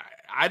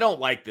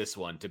like this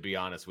one, to be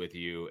honest with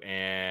you.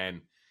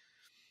 And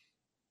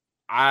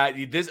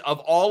of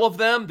all of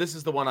them, this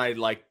is the one I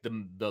like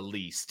the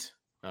least.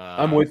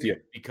 I'm with you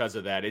because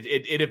of that.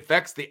 It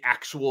affects the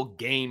actual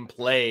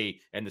gameplay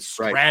and the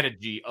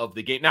strategy of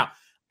the game. Now,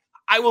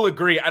 I will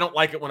agree. I don't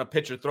like it when a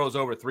pitcher throws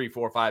over 3,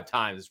 4, 5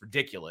 times. It's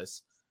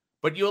ridiculous.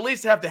 But you at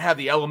least have to have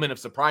the element of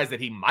surprise that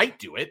he might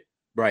do it.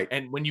 Right.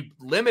 And when you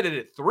limit it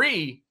at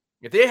 3,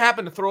 if they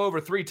happen to throw over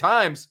 3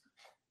 times,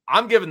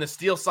 I'm giving the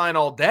steal sign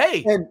all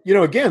day. And, you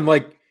know, again,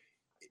 like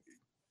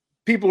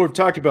people have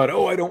talked about,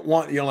 I don't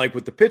want, you know, like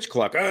with the pitch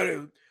clock,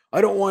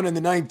 I don't want in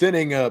the 9th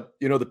inning,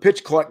 you know, the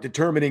pitch clock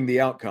determining the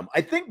outcome.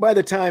 I think by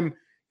the time,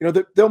 you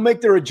know, they'll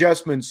make their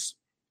adjustments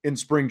in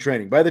spring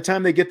training. By the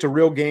time they get to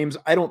real games,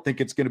 I don't think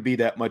it's going to be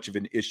that much of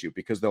an issue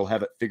because they'll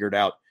have it figured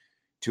out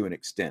to an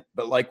extent.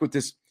 But like with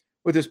this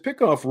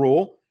pickoff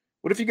rule,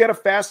 what if you got a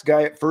fast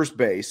guy at first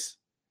base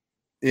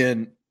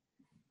in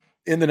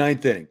the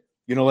 9th inning?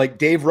 You know, like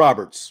Dave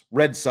Roberts,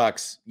 Red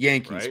Sox,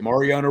 Yankees,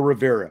 Mariano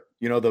Rivera,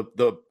 you know,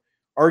 the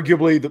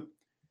arguably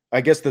I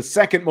guess the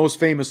second most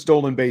famous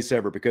stolen base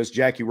ever, because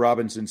Jackie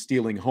Robinson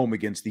stealing home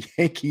against the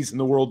Yankees in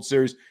the World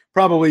Series,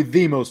 probably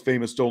the most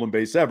famous stolen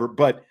base ever.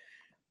 But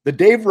the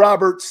Dave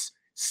Roberts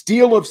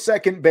steal of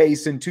second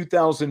base in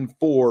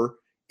 2004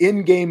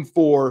 in Game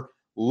 4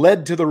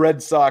 led to the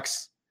Red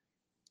Sox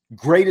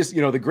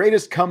the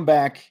greatest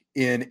comeback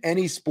in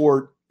any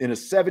sport in a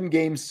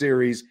 7-game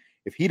series.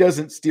 If he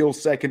doesn't steal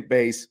second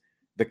base,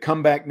 the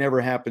comeback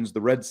never happens.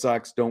 The Red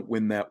Sox don't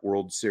win that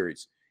World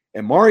Series.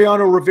 And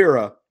Mariano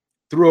Rivera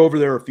threw over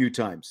there a few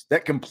times.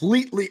 That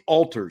completely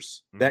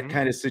alters that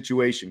kind of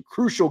situation.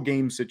 Crucial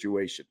game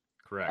situation.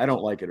 Correct. I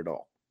don't like it at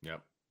all.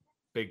 Yep.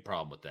 Big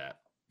problem with that.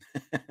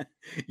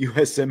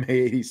 USMA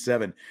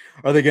 87.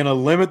 Are they going to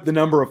limit the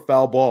number of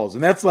foul balls?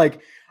 And that's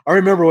like, I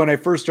remember when I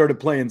first started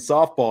playing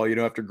softball, you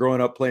know, after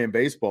growing up playing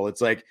baseball,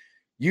 it's like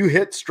you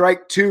hit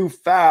strike 2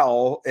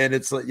 foul and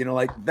it's like, you know,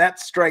 like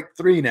that's strike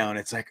 3 now. And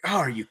it's like, oh,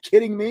 are you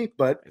kidding me?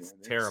 But it's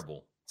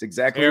terrible. It's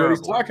exactly what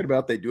he's talking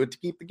about. They do it to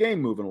keep the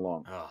game moving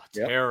along. Oh,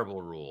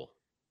 terrible rule.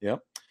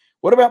 Yep.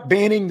 What about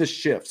banning the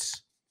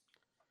shifts?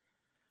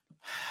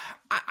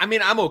 I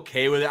mean, I'm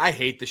okay with it. I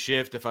hate the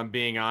shift, if I'm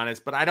being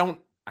honest, but I don't.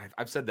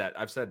 I've said that.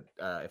 I've said,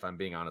 if I'm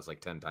being honest,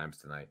 like 10 times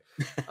tonight.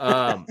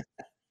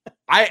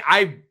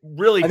 I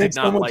really did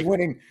not like.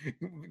 Winning.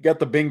 Got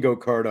the bingo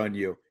card on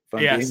you.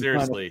 Yeah,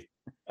 seriously.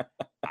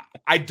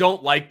 I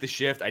don't like the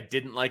shift. I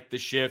didn't like the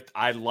shift.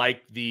 I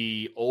like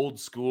the old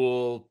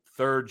school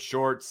 3rd,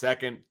 short,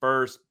 2nd,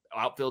 1st,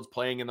 outfield's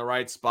playing in the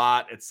right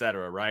spot,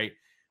 etc. Right?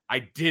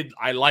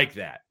 I like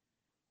that.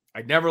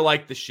 I never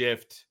liked the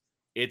shift.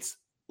 It's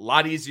a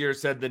lot easier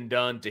said than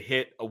done to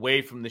hit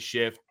away from the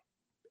shift.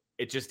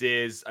 It just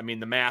is. I mean,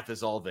 the math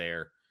is all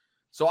there.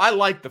 So I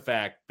like the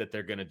fact that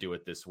they're going to do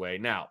it this way.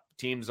 Now,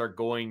 teams are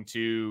going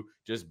to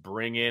just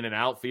bring in an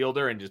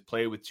outfielder and just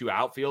play with 2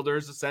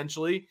 outfielders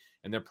essentially,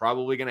 and they're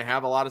probably going to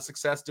have a lot of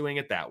success doing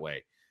it that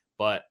way.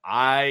 But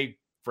I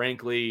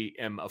frankly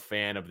am a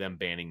fan of them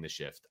banning the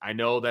shift. I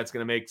know that's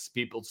going to make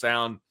people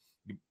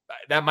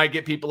that might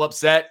get people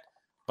upset,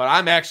 but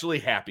I'm actually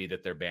happy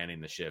that they're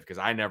banning the shift because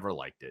I never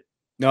liked it.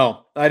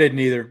 No, I didn't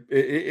either.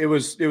 It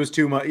was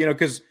too much,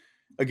 because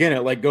again,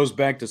 it like goes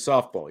back to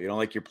softball,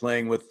 like you're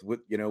playing with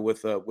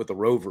a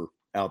rover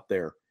out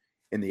there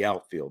in the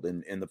outfield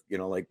and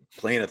the, like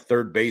playing a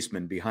third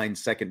baseman behind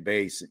second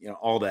base,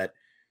 all that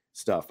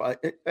stuff.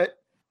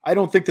 I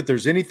don't think that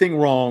there's anything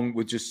wrong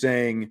with just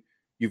saying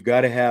you've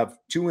got to have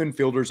 2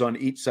 infielders on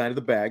each side of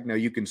the bag. Now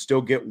you can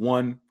still get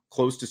one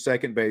close to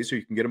second base, or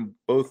you can get them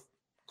both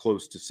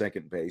close to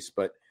second base,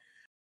 but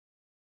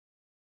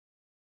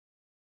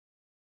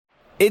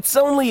it's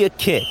only a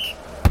kick,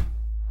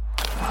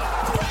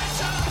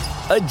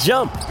 a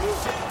jump,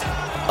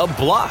 a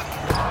block.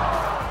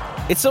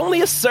 It's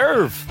only a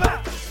serve.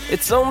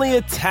 It's only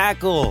a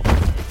tackle,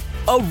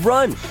 a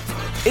run.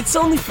 It's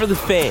only for the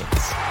fans.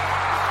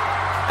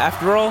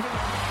 After all,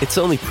 it's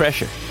only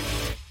pressure.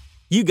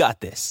 You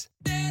got this.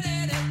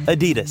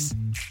 Adidas.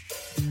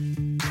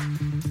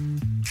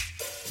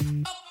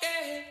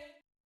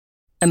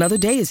 Another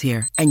day is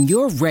here, and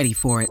you're ready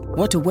for it.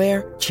 What to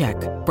wear? Check.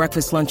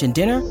 Breakfast, lunch, and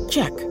dinner?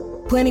 Check.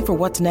 Planning for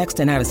what's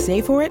next and how to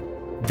save for it?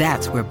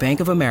 That's where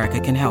Bank of America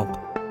can help.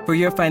 For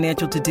your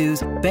financial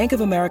to-dos, Bank of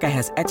America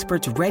has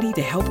experts ready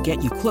to help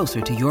get you closer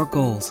to your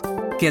goals.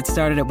 Get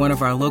started at one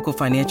of our local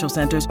financial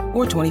centers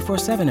or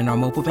 24/7 in our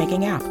mobile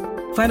banking app.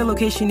 Find a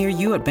location near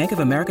you at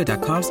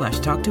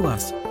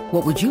bankofamerica.com/talktous.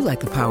 What would you like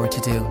the power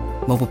to do?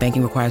 Mobile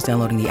banking requires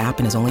downloading the app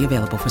and is only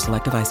available for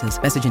select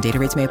devices. Message and data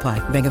rates may apply.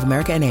 Bank of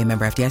America NA,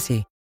 member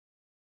FDIC.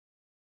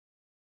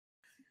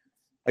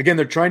 Again,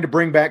 they're trying to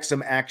bring back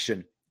some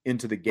action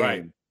into the game.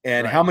 Right.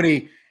 And how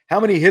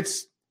many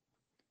hits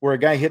where a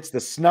guy hits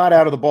the snot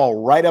out of the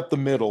ball right up the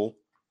middle?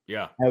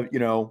 Yeah.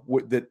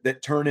 That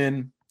turn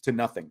into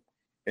nothing.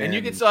 And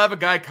you can still have a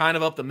guy kind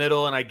of up the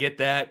middle, and I get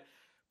that.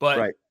 But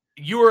right.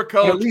 You were a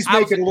coach. But at least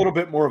make it a little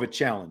bit more of a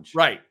challenge.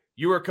 Right.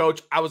 You were a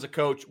coach. I was a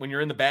coach. When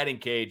you're in the batting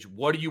cage,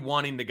 what are you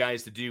wanting the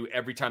guys to do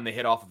every time they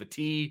hit off of a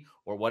tee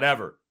or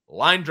whatever?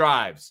 Line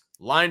drives,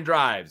 line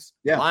drives.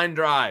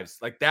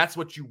 Like that's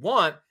what you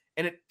want.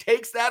 And it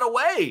takes that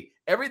away.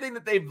 Everything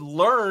that they've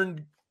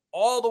learned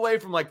all the way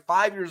from like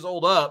 5 years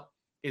old up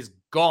is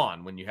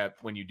gone when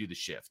you do the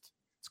shift.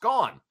 It's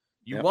gone.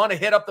 You want to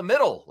hit up the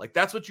middle. Like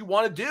that's what you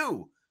want to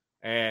do.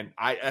 And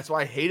that's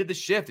why I hated the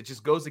shift. It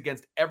just goes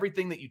against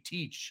everything that you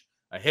teach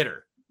a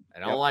hitter.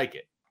 And I don't like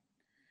it.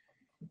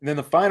 And then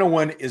the final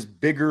one is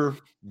bigger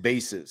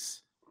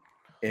bases.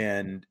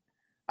 And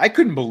I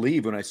couldn't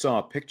believe when I saw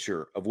a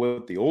picture of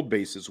what the old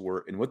bases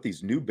were and what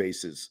these new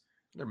bases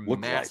look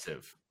massive.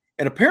 Like.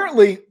 And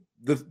apparently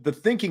the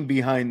thinking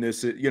behind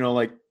this,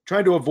 like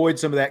trying to avoid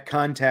some of that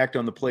contact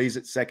on the plays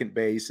at second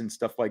base and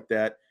stuff like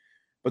that.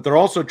 But they're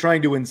also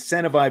trying to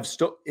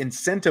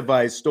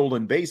incentivize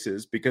stolen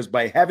bases, because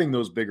by having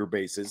those bigger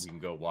bases, you can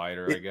go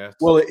wider, I guess.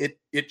 Well,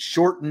 it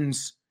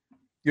shortens,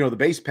 the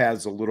base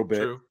paths a little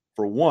bit. True.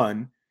 For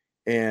one,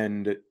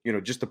 and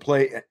just to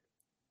play,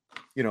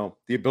 the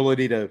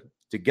ability to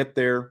get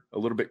there a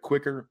little bit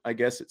quicker, I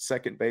guess, at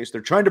second base.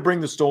 They're trying to bring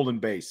the stolen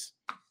base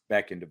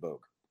back into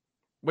vogue,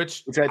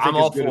 which I think I'm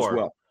all is good for. As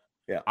well.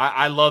 Yeah,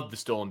 I love the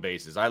stolen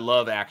bases. I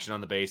love action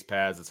on the base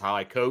paths. That's how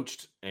I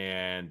coached,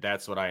 and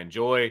that's what I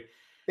enjoy.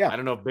 Yeah, I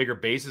don't know if bigger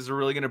bases are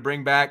really going to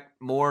bring back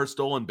more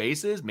stolen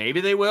bases.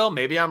 Maybe they will.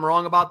 Maybe I'm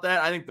wrong about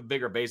that. I think the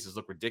bigger bases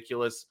look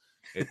ridiculous.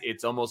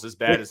 It's almost as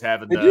bad as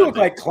having they do look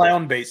like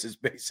clown bases,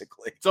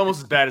 basically. It's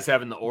almost as bad as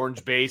having the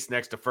orange base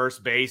next to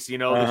first base, that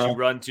you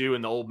run to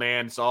in the old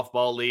man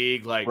softball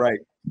league. Like,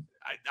 right.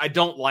 I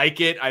don't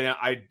like it.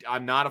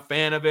 I'm not a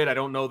fan of it. I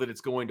don't know that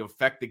it's going to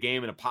affect the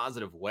game in a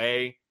positive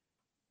way.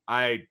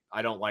 I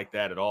don't like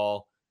that at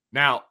all.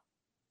 Now,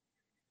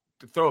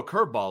 to throw a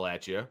curveball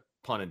at you,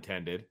 pun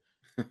intended,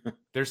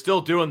 they're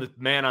still doing the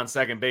man on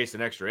second base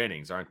in extra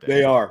innings, aren't they?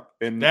 They are.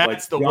 And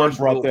that's the John worst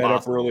brought rule that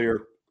possible. Up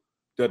earlier.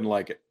 Doesn't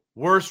like it.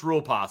 Worst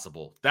rule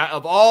possible. That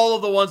of all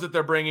of the ones that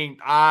they're bringing,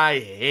 I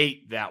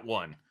hate that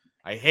one.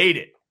 I hate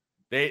it.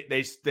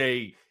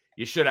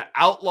 You should have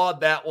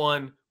outlawed that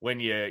one when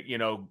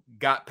you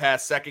got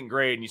past second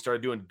grade and you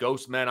started doing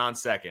ghost men on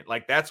second.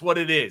 Like that's what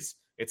it is.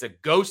 It's a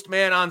ghost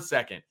man on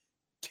second.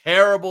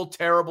 Terrible,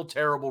 terrible,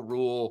 terrible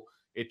rule.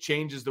 It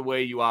changes the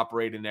way you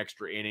operate in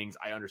extra innings.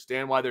 I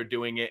understand why they're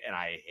doing it, and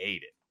I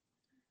hate it.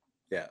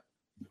 Yeah.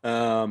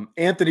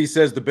 Anthony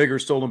says the bigger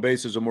stolen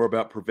bases are more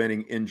about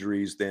preventing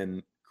injuries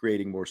than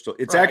creating more stolen.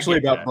 It's actually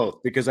about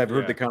both, because I've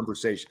heard the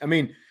conversation. I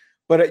mean,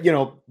 but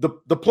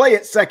the play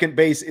at second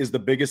base is the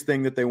biggest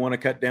thing that they want to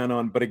cut down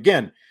on. But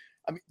again,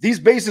 I mean, these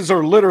bases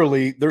are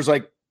literally, there's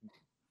like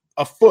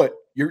a foot.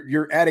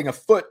 You're adding a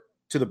foot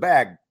to the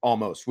bag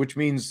almost, which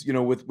means,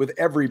 with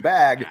every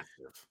bag,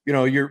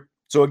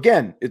 so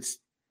again,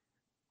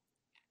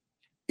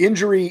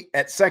 injury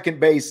at second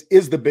base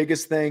is the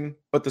biggest thing,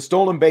 but the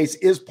stolen base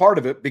is part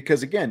of it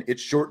because, again,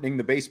 it's shortening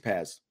the base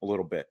paths a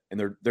little bit.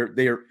 And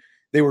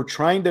they were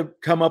trying to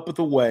come up with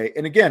a way.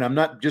 And again, I'm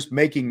not just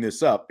making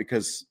this up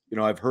because,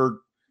 I've heard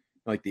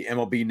like the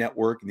MLB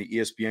Network and the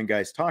ESPN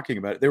guys talking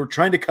about it. They were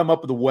trying to come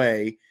up with a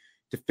way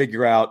to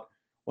figure out,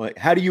 like,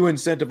 how do you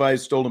incentivize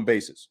stolen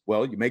bases?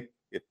 Well, you make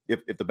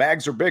if the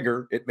bags are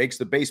bigger, it makes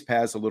the base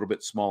paths a little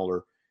bit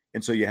smaller,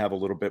 and so you have a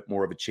little bit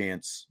more of a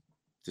chance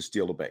to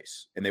steal a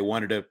base. And they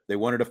wanted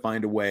to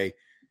find a way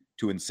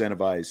to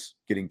incentivize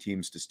getting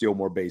teams to steal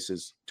more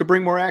bases to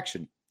bring more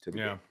action to the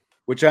game,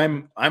 which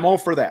I'm all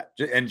for that.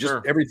 And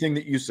just everything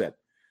that you said,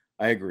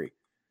 I agree.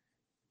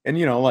 And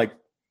like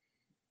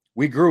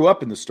we grew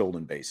up in the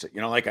stolen base.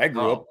 Like I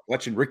grew up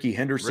watching Ricky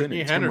Henderson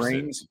and Tim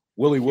Raines,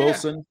 Willie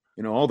Wilson.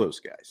 All those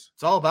guys.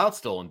 It's all about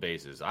stolen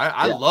bases.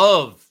 I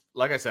love,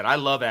 like I said, I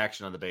love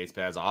action on the base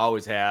paths. I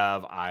always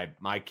have.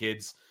 My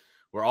kids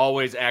were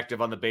always active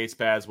on the base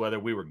paths, whether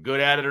we were good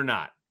at it or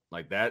not.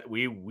 Like that,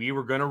 we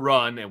were going to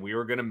run and we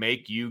were going to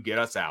make you get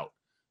us out,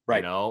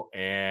 right?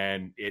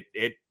 And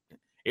it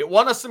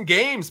won us some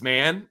games,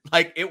 man.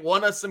 Like it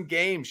won us some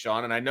games,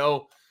 Sean. And I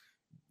know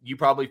you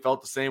probably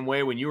felt the same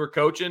way when you were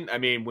coaching. I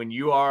mean, when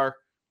you are,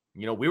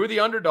 we were the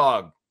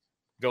underdog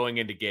going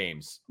into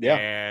games,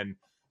 and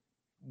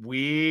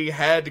we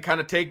had to kind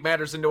of take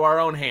matters into our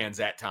own hands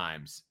at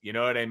times. You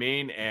know what I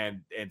mean?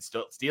 And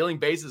stealing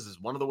bases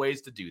is one of the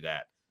ways to do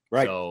that.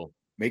 Right. So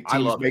make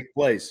teams make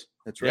plays.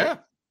 That's right. Yeah.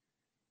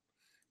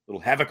 Little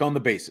havoc on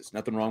the bases.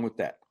 Nothing wrong with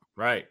that.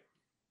 Right.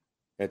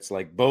 That's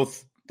like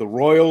both the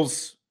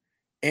Royals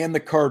and the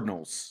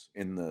Cardinals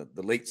in the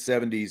late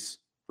 70s,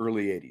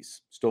 early 80s.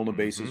 Stolen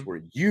bases were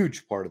a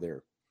huge part of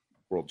their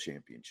world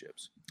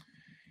championships.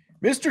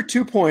 Mr.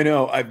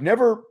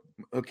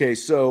 2.0,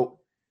 so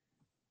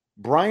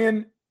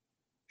Brian,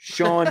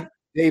 Sean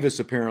Davis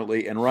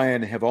apparently, and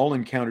Ryan have all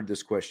encountered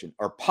this question.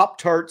 Are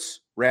Pop-Tarts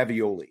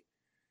ravioli?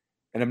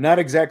 And I'm not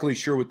exactly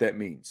sure what that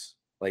means.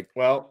 Like,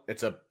 well,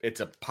 it's a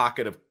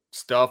pocket of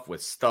stuff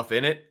with stuff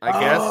in it,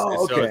 I guess.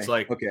 Okay. So it's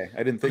like,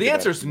 I didn't think the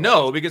answer is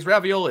no, because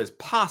ravioli is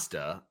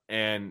pasta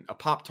and a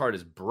Pop-Tart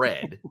is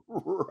bread.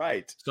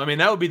 Right. So, I mean,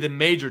 that would be the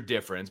major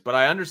difference, but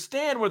I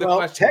understand where the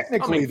question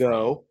technically,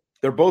 though,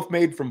 they're both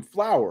made from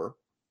flour.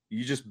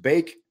 You just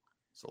bake.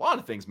 It's a lot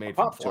of things made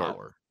from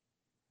flour.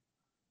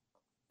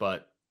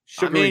 But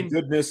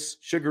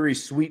sugary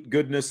sweet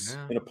goodness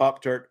in a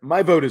Pop-Tart.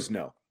 My vote is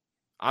no.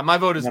 My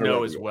vote is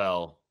no as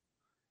well.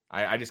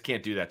 I just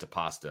can't do that to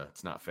pasta.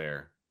 It's not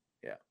fair.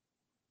 Yeah.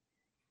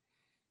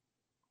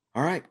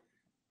 All right.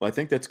 Well, I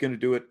think that's going to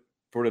do it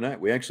for tonight.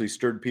 We actually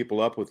stirred people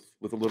up with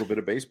a little bit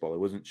of baseball. I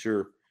wasn't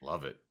sure.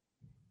 Love it.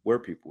 Where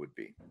people would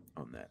be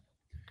on that.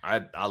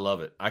 I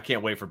love it. I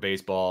can't wait for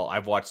baseball.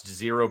 I've watched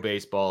zero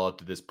baseball up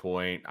to this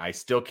point. I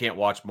still can't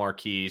watch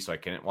Marquee, so I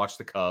can't watch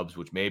the Cubs,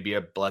 which may be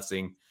a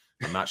blessing.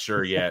 I'm not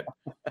sure yet,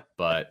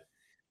 but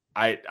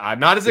I'm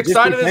not as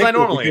excited as I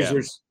normally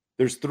am.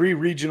 There's 3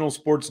 regional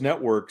sports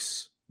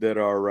networks that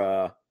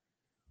are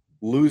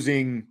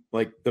losing,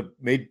 like the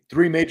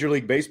 3 Major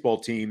League Baseball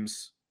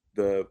teams.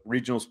 The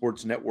regional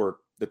sports network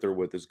that they're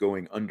with is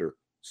going under.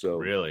 So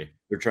really,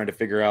 they're trying to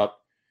figure out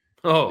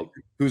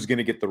who's going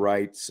to get the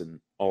rights and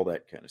all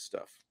that kind of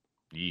stuff.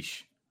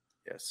 Yeesh.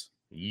 Yes.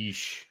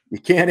 Yeesh. You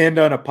can't end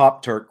on a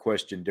Pop-Tart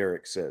question,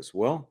 Derek says.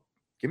 Well,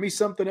 give me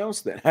something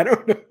else then. I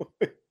don't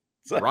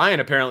know. Ryan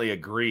apparently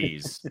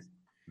agrees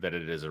that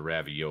it is a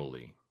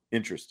ravioli.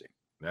 Interesting.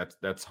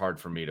 That's hard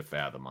for me to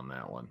fathom on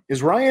that one.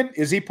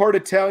 Is he part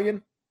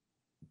Italian?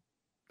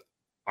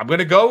 I'm going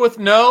to go with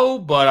no,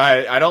 but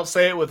I don't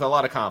say it with a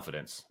lot of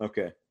confidence.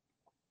 Okay.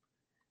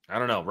 I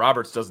don't know.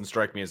 Roberts doesn't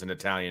strike me as an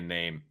Italian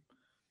name.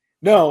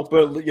 No,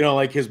 but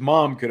like his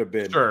mom could have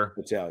been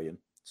Italian.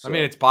 So. I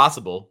mean, it's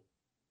possible.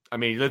 I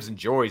mean, he lives in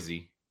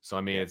Jersey, so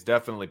I mean, it's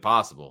definitely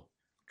possible.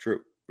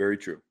 True. Very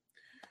true.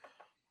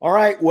 All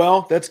right.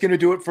 Well, that's going to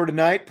do it for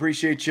tonight.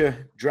 Appreciate you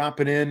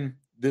dropping in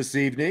this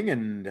evening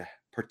and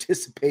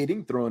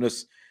participating, throwing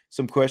us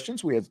some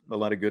questions. We had a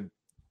lot of good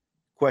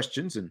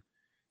questions and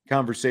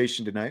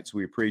conversation tonight, so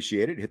we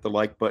appreciate it. Hit the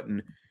like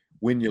button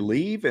when you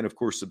leave, and of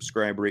course,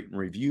 subscribe, rate, and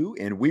review.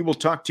 And we will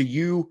talk to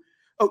you.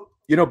 Oh,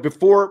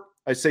 before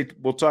I say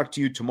we'll talk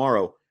to you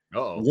tomorrow,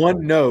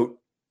 one note: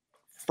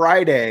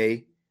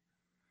 Friday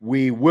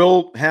we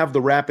will have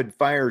the rapid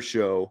fire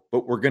show,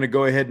 but we're going to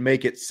go ahead and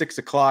make it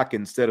 6:00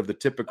 instead of the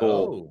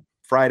typical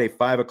Friday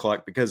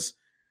 5:00 because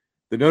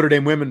the Notre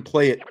Dame women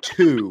play at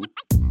 2.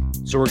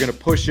 So we're going to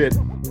push it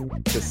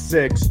to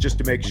 6 just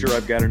to make sure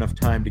I've got enough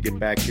time to get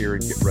back here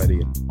and get ready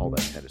and all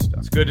that kind of stuff.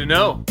 It's good to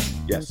know.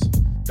 Yes.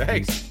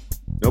 Thanks.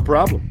 No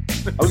problem.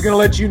 I was going to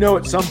let you know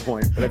at some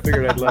point, but I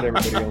figured I'd let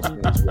everybody else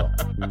know as well.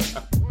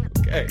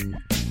 Okay.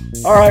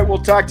 All right. We'll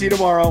talk to you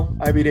tomorrow.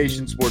 IB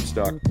Nation Sports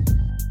Talk.